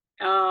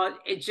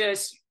 it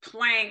just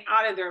playing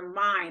out of their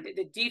mind.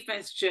 The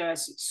defense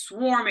just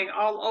swarming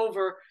all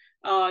over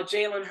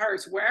Jalen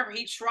Hurts. Wherever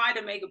he tried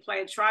to make a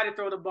play, tried to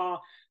throw the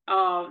ball,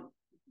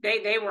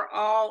 they were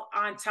all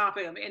on top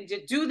of him. And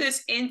to do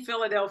this in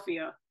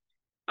Philadelphia,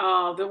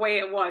 the way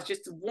it was,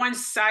 just a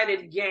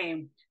one-sided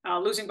game,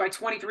 losing by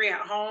 23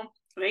 at home,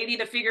 they need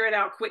to figure it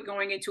out quick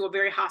going into a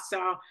very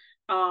hostile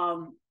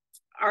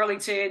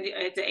Arlington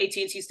at the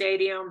AT&T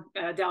Stadium,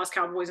 Dallas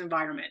Cowboys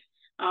environment,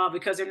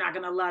 because they're not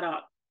going to let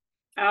up.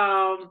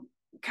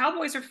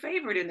 Cowboys are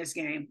favored in this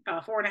game,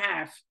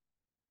 4.5.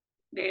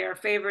 They are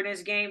favored in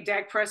this game.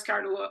 Dak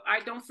Prescott, who I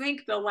don't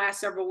think the last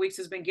several weeks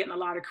has been getting a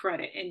lot of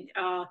credit. And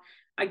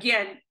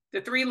again,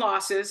 the 3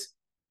 losses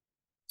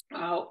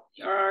are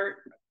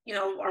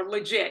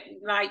legit.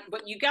 Like,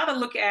 but you got to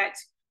look at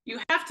you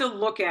have to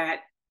look at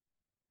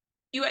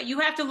you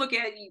have to look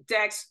at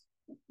Dak's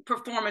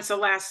performance the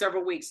last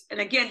several weeks. And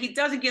again, he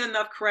doesn't get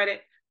enough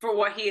credit for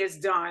what he has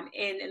done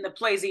in the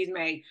plays he's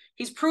made.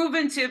 He's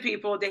proven to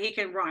people that he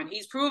can run.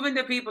 He's proven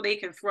to people that he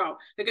can throw.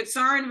 The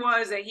concern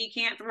was that he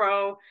can't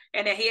throw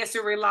and that he has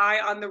to rely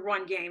on the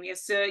run game. He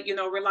has to,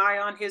 rely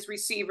on his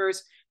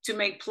receivers to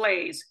make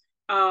plays.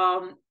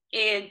 Deron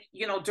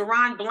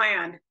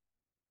Bland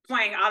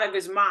playing out of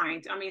his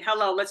mind. I mean,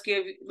 hello, let's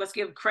give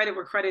credit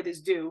where credit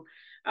is due.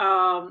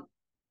 And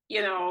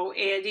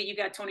you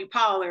got Tony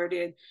Pollard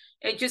and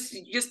just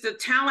the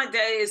talent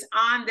that is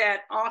on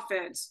that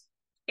offense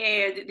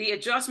and the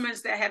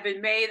adjustments that have been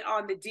made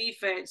on the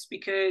defense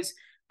because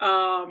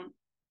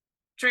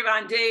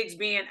Trayvon Diggs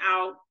being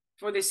out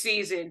for the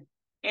season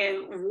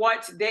and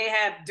what they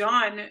have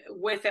done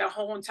with that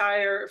whole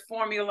entire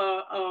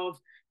formula of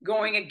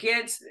going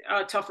against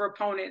tougher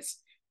opponents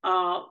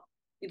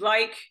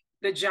like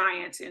the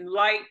Giants and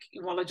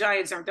the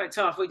Giants aren't that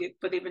tough,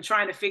 but they've been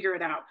trying to figure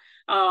it out.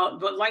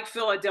 But like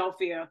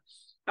Philadelphia,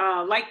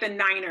 like the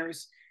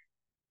Niners,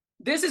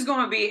 this is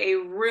going to be a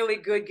really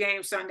good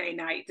game Sunday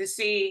night to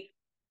see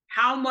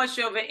how much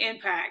of an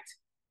impact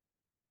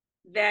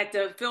that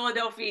the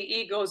Philadelphia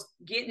Eagles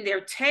getting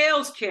their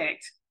tails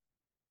kicked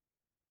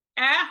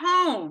at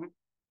home,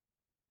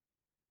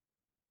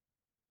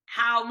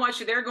 how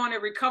much they're going to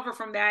recover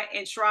from that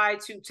and try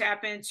to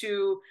tap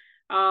into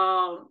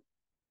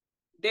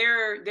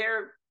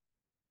their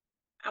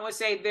I would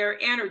say their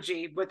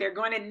energy, but they're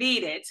going to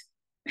need it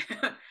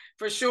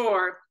for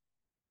sure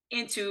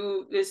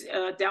into this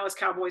Dallas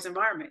Cowboys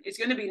environment. It's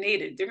going to be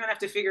needed. They're going to have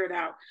to figure it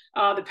out.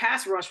 The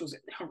pass rush was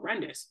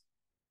horrendous.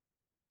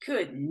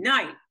 Good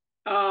night.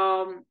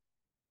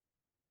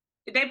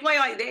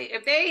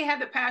 If they had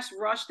the pass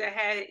rush that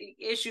had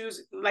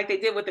issues like they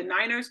did with the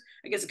Niners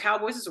against the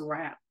Cowboys, it's a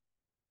wrap.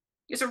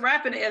 It's a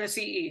wrap in the NFC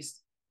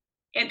East.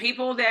 And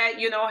people that,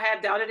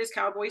 have doubted this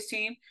Cowboys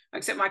team,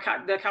 except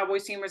the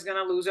Cowboys team is going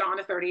to lose it on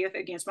the 30th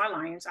against my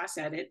Lions. I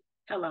said it.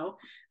 Hello.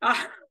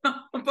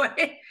 But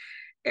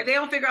if they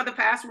don't figure out the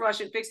pass rush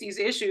and fix these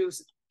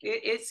issues,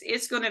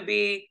 it's going to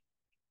be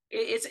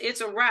it's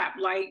a wrap.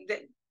 Like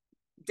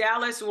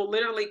Dallas will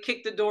literally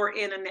kick the door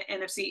in the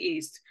NFC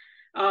East.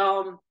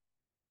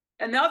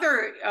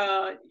 Another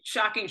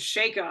shocking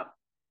shakeup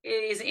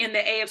is in the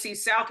AFC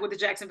South with the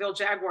Jacksonville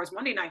Jaguars.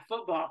 Monday Night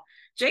Football.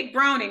 Jake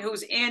Browning,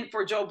 who's in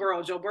for Joe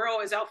Burrow. Joe Burrow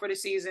is out for the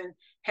season,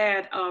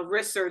 had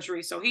wrist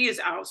surgery, so he is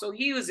out. So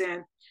he was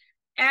in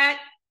at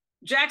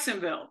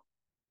Jacksonville.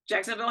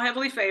 Jacksonville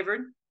heavily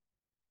favored.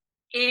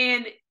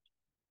 And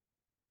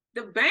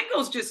the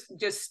Bengals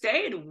just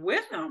stayed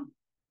with them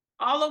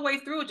all the way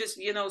through, just,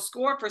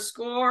 score for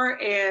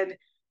score. And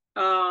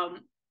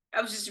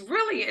I was just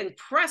really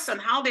impressed on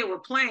how they were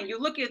playing. You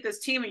look at this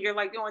team and you're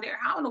like,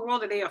 how in the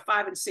world are they a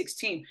 5-6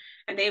 team?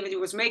 And they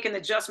was making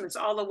adjustments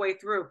all the way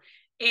through.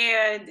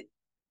 And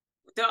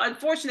the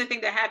unfortunate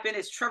thing that happened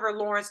is Trevor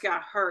Lawrence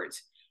got hurt.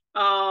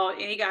 And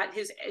he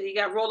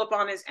got rolled up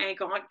on his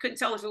ankle. I couldn't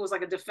tell if it was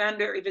like a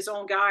defender, if his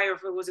own guy, or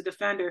if it was a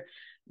defender.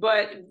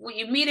 But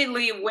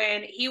immediately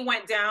when he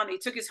went down, he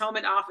took his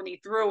helmet off and he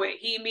threw it.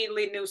 He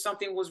immediately knew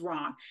something was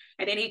wrong.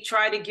 And then he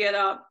tried to get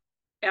up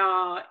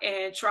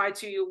and tried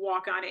to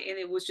walk on it, and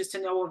it was just to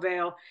no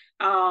avail.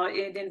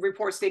 And then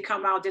reports did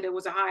come out that it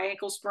was a high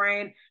ankle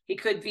sprain. He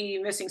could be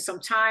missing some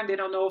time. They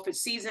don't know if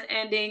it's season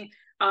ending,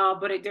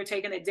 but they're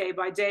taking it day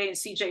by day. And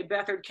CJ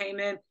Beathard came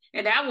in,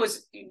 and that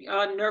was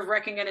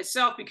nerve-wracking in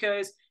itself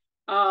because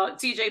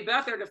CJ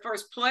Beathard, the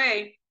first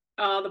play,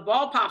 the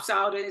ball pops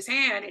out in his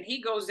hand, and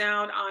he goes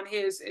down on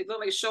his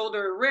literally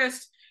shoulder,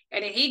 wrist,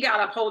 and then he got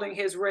up holding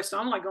his wrist. So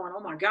I'm like going,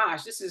 oh my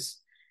gosh, this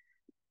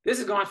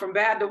is going from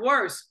bad to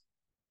worse.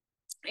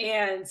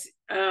 And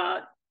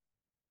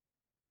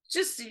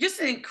just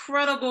an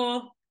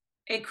incredible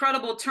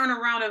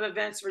turnaround of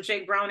events for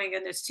Jake Browning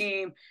and this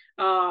team,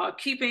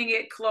 keeping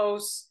it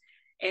close.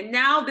 And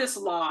now this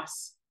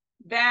loss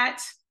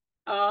that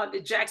the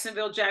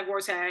Jacksonville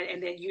Jaguars had,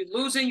 and then you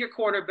losing your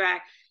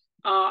quarterback.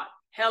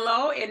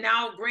 Hello, and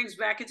now brings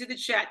back into the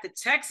chat the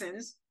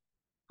Texans,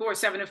 who are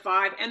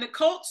 7-5, and the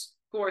Colts,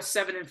 who are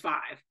 7-5.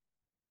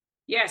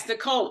 Yes, the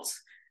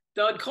Colts.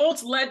 The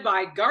Colts led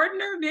by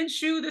Gardner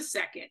Minshew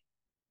II.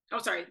 Oh,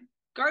 sorry,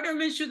 Gardner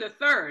Minshew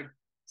III.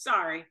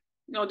 Sorry,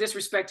 no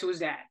disrespect to his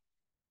dad.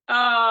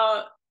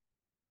 Now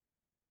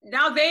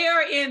they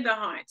are in the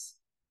hunt.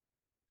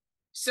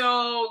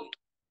 So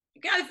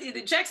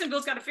the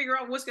Jacksonville's got to figure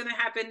out what's going to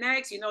happen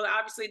next.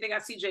 Obviously they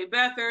got CJ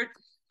Beathard.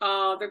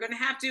 They're going to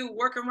have to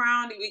work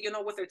around,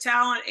 with their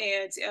talent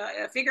and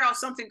figure out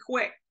something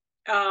quick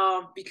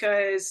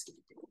because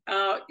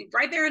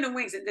right there in the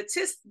wings. And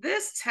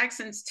this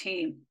Texans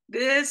team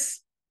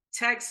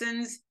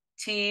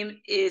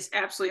is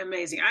absolutely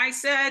amazing. I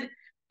said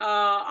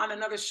on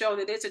another show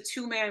that it's a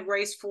 2-man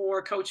race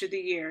for Coach of the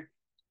Year.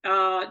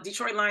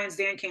 Detroit Lions,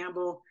 Dan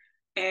Campbell,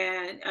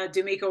 and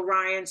D'Amico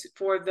Ryans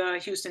for the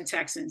Houston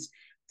Texans.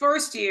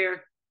 First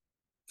year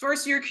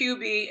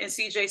QB and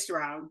CJ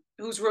Stroud,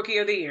 who's Rookie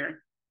of the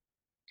Year.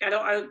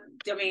 I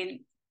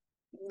mean,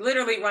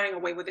 literally running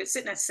away with it,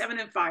 sitting at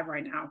 7-5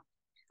 right now.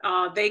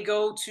 They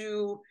go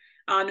to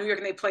New York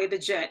and they play the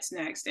Jets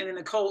next, and then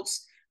the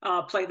Colts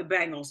play the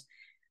Bengals.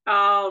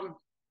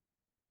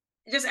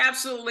 Just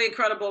absolutely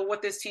incredible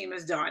what this team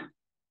has done.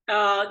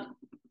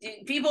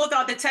 People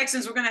thought the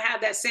Texans were going to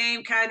have that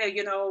same kind of,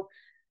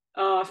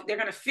 they're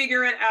going to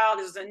figure it out.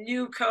 This is a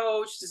new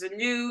coach. This is a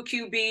new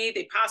QB.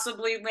 They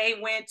possibly may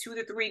win 2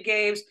 to 3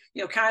 games.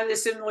 Kind of the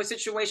similar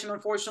situation,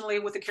 unfortunately,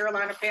 with the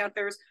Carolina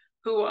Panthers,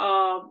 who,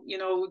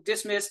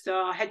 dismissed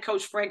head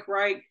coach Frank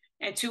Reich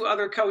and 2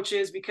 other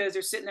coaches because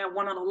they're sitting at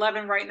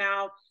 1-11 right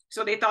now.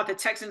 So they thought the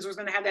Texans was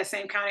going to have that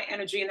same kind of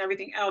energy and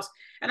everything else.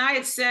 And I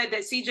had said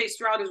that CJ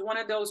Stroud is one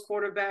of those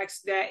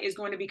quarterbacks that is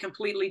going to be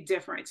completely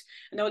different.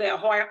 I know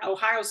that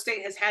Ohio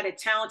State has had a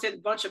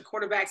talented bunch of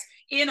quarterbacks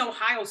in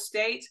Ohio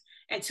State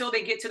until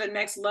they get to the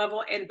next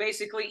level. And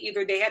basically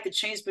either they had to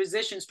change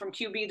positions from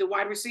QB to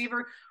wide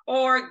receiver,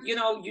 or,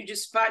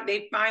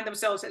 they find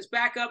themselves as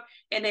backup,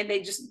 and then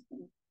they just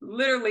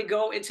literally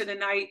go into the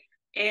night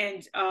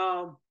and,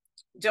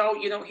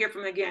 don't hear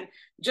from him again.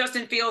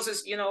 Justin Fields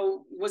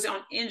was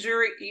on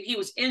injury. He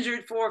was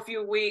injured for a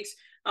few weeks.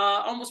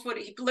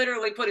 He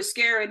literally put a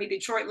scare in the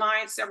Detroit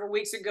Lions several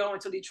weeks ago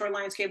until Detroit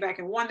Lions came back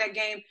and won that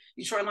game.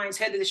 Detroit Lions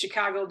headed to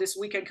Chicago this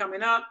weekend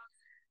coming up.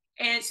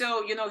 And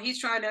so,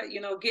 he's trying to,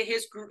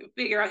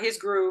 figure out his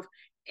groove.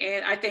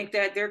 And I think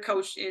that their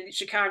coach in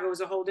Chicago is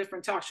a whole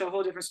different talk show, a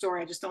whole different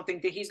story. I just don't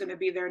think that he's going to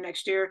be there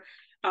next year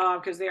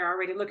because they're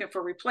already looking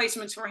for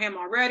replacements for him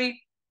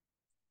already.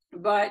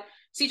 But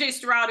CJ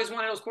Stroud is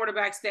one of those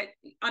quarterbacks that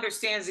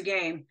understands the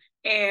game,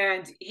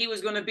 and he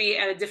was going to be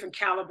at a different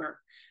caliber.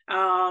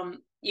 And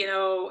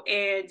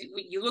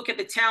you look at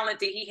the talent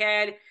that he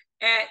had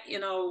at,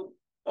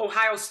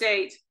 Ohio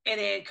State, and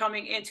then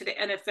coming into the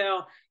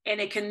NFL, and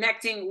then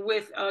connecting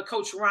with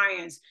Coach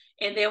Ryans,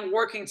 and then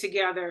working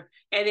together,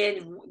 and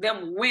then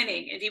them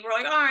winning. And people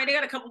were like, all right, they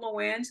got a couple of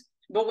wins,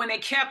 but when they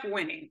kept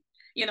winning,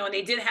 and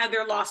they did have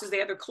their losses, they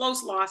had their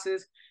close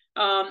losses.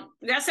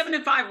 That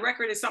 7-5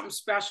 record is something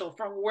special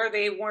from where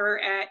they were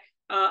at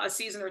a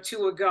season or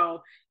 2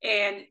 ago.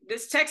 And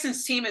this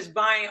Texans team is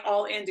buying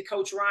all into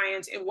Coach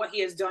Ryans and what he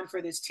has done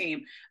for this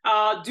team.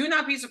 Do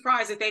not be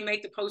surprised if they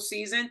make the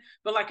postseason.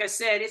 But like I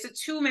said, it's a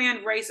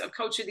 2-man race of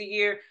Coach of the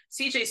Year.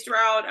 CJ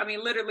Stroud,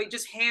 literally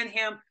just hand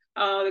him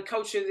the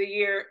Coach of the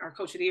Year,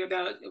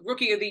 the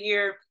Rookie of the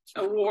Year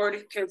award,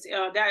 because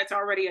that's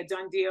already a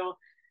done deal.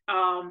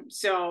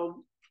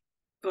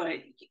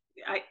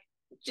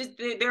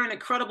 They're an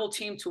incredible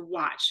team to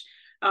watch.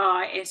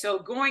 And so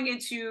going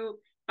into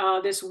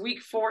this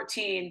week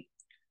 14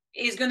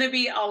 is going to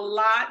be a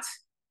lot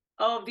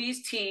of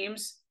these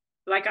teams,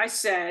 like I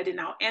said, and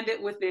I'll end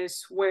it with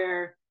this,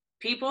 where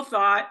people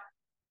thought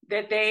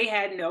that they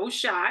had no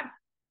shot,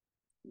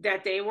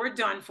 that they were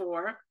done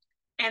for,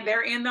 and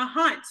they're in the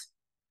hunt,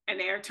 and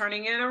they're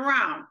turning it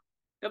around.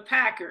 The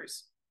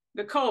Packers,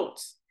 the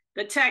Colts,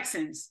 the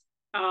Texans,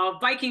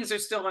 Vikings are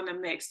still in the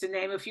mix, to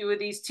name a few of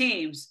these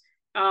teams.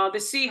 The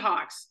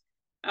Seahawks,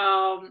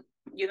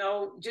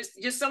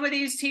 just some of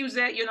these teams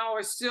that,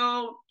 are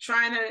still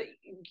trying to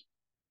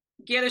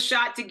get a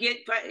shot to get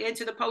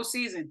into the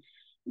postseason.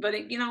 But,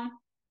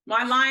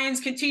 my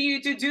Lions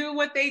continue to do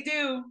what they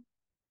do.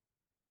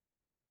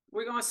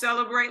 We're going to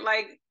celebrate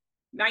like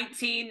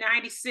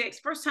 1996.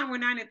 First time we're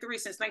 9-3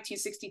 since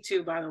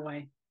 1962, by the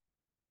way.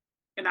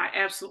 And I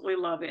absolutely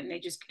love it. And I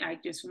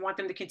just want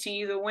them to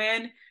continue to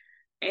win.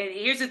 And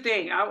here's the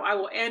thing. I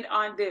will end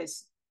on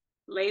this.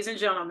 Ladies and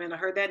gentlemen, I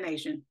heard that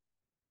nation.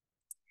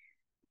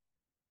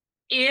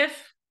 And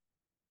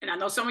I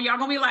know some of y'all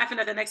going to be laughing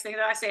at the next thing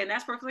that I say, and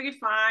that's perfectly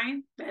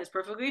fine. That's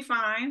perfectly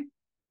fine.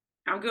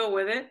 I'm good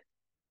with it.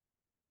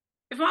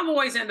 If my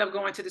boys end up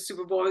going to the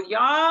Super Bowl,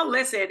 y'all,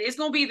 listen, it's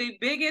going to be the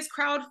biggest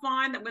crowd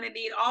fund. I'm going to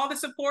need all the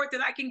support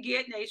that I can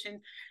get, nation.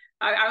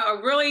 I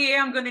really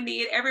am going to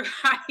need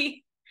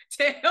everybody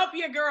to help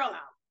your girl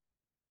out,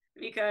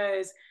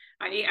 because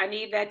I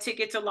need that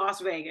ticket to Las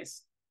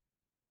Vegas.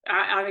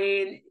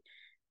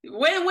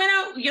 When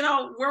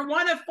we're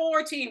one of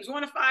 4 teams,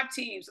 one of 5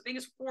 teams, I think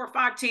it's 4 or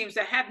 5 teams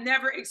that have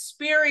never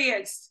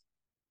experienced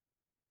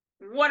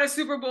what a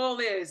Super Bowl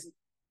is.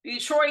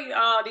 Detroit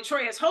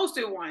has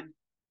hosted one,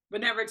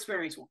 but never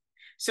experienced one.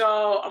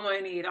 So I'm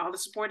going to need all the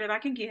support that I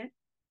can get.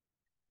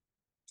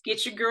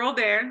 Get your girl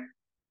there.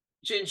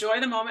 To enjoy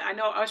the moment. I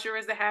know Usher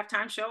is the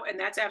halftime show, and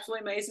that's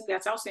absolutely amazing.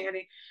 That's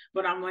outstanding.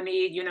 But I'm going to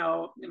need,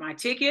 my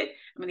ticket.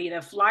 I'm going to need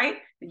a flight.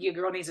 And your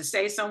girl needs to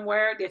stay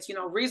somewhere that's,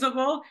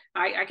 reasonable.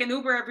 I can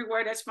Uber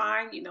everywhere. That's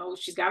fine.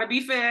 She's got to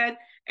be fed.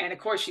 And, of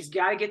course, she's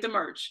got to get the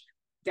merch.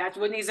 That's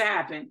what needs to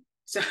happen.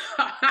 So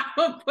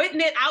I'm putting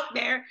it out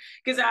there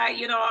because I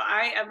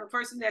am a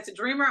person that's a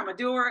dreamer. I'm a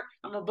doer.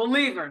 I'm a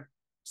believer.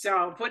 So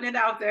I'm putting it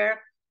out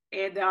there.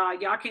 And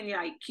y'all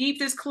can keep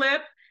this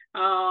clip,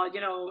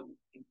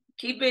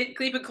 Keep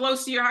it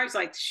close to your hearts.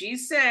 Like she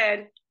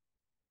said,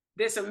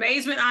 this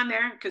amazement on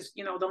there, because,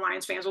 you know, the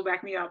Lions fans will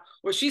back me up,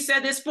 or she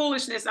said this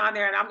foolishness on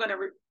there, and I'm going to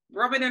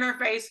rub it in her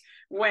face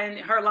when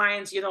her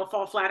Lions, you know,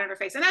 fall flat on her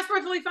face. And that's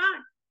perfectly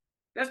fine.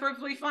 That's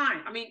perfectly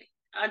fine. I mean,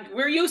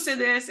 we're used to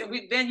this, and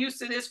we've been used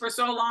to this for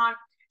so long,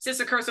 since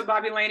the curse of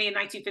Bobby Laney in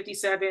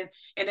 1957.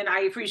 And then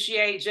I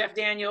appreciate Jeff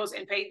Daniels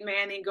and Peyton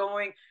Manning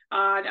going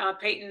on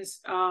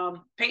Peyton's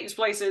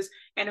places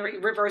and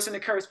reversing the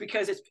curse,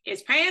 because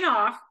it's paying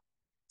off,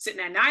 sitting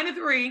at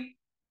 9-3,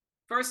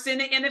 first in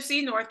the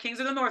NFC North, Kings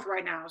of the North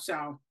right now.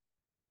 So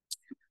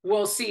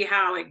we'll see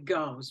how it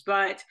goes.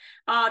 But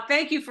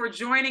thank you for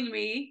joining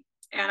me,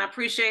 and I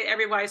appreciate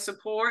everybody's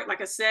support.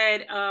 Like I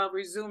said,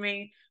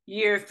 resuming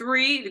year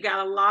 3, we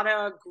got a lot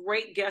of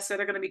great guests that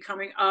are going to be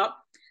coming up,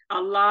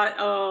 a lot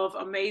of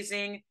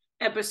amazing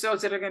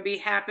episodes that are going to be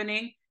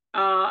happening.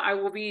 I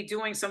will be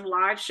doing some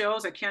live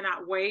shows. I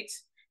cannot wait.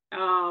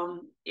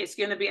 It's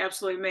going to be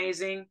absolutely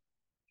amazing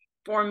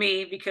for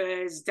me,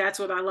 because that's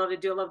what I love to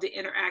do. I love to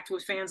interact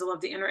with fans. I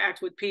love to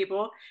interact with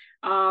people.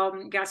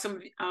 Got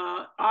some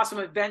awesome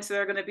events that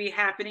are going to be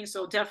happening,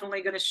 so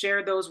definitely going to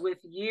share those with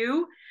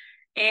you.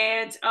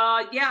 And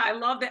yeah, I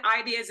love the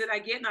ideas that I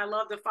get, and I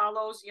love the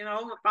follows. You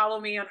know,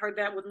 follow me on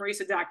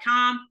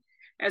heardthatwithmarisa.com,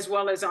 as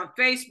well as on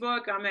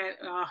Facebook. I'm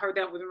at Heard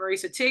That with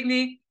Marisa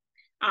Tigney,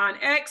 on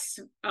X,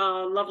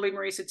 lovely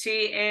Marisa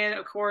T, and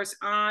of course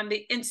on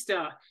the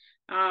Insta,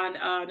 on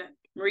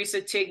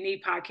Marisa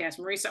Tigney podcast,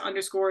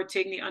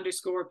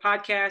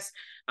 Marisa_Tigney_podcast.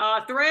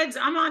 Threads,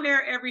 I'm on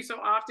there every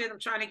so often. I'm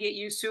trying to get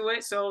used to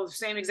it. So the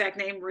same exact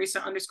name,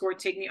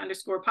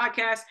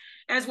 Marisa_Tigney_podcast,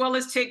 as well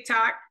as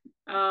TikTok,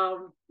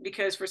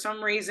 because for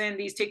some reason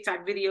these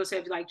TikTok videos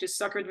have like just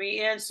suckered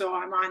me in. So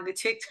I'm on the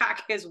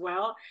TikTok as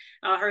well.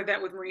 Heard That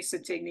with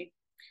Marisa Tigney.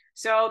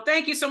 So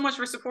thank you so much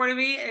for supporting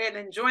me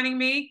and joining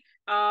me.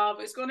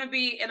 It's going to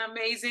be an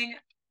amazing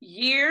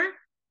year.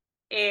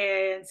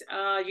 And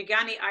you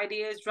got any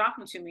ideas, drop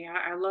them to me.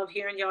 I love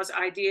hearing y'all's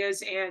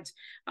ideas and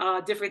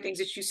different things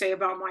that you say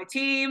about my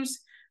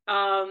teams.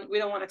 We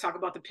don't want to talk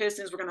about the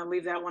Pistons. We're going to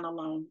leave that one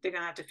alone. They're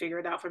going to have to figure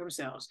it out for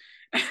themselves.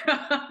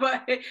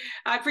 But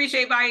I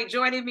appreciate everybody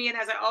joining me. And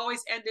as I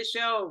always end the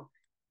show,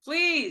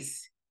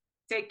 please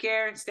take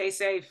care and stay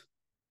safe.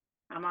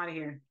 I'm out of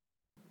here.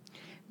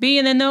 Be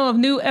in the know of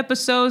new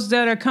episodes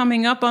that are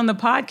coming up on the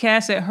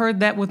podcast at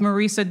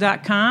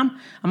heardthatwithmarisa.com.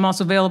 I'm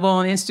also available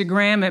on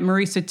Instagram at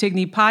Marisa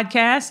Tigney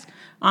Podcast,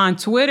 on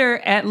Twitter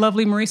at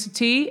Lovely Marisa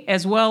T,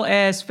 as well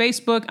as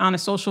Facebook on a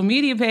social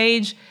media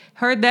page,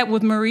 Heard That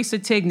with Marisa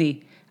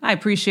Tigney. I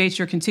appreciate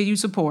your continued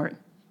support.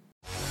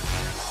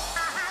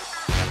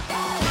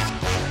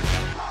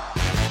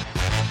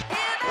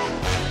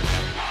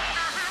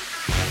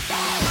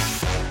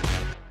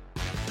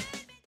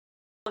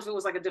 If it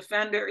was like a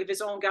defender, if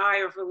his own guy,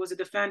 or if it was a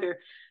defender.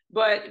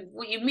 But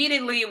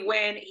immediately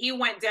when he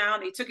went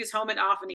down, he took his helmet off and he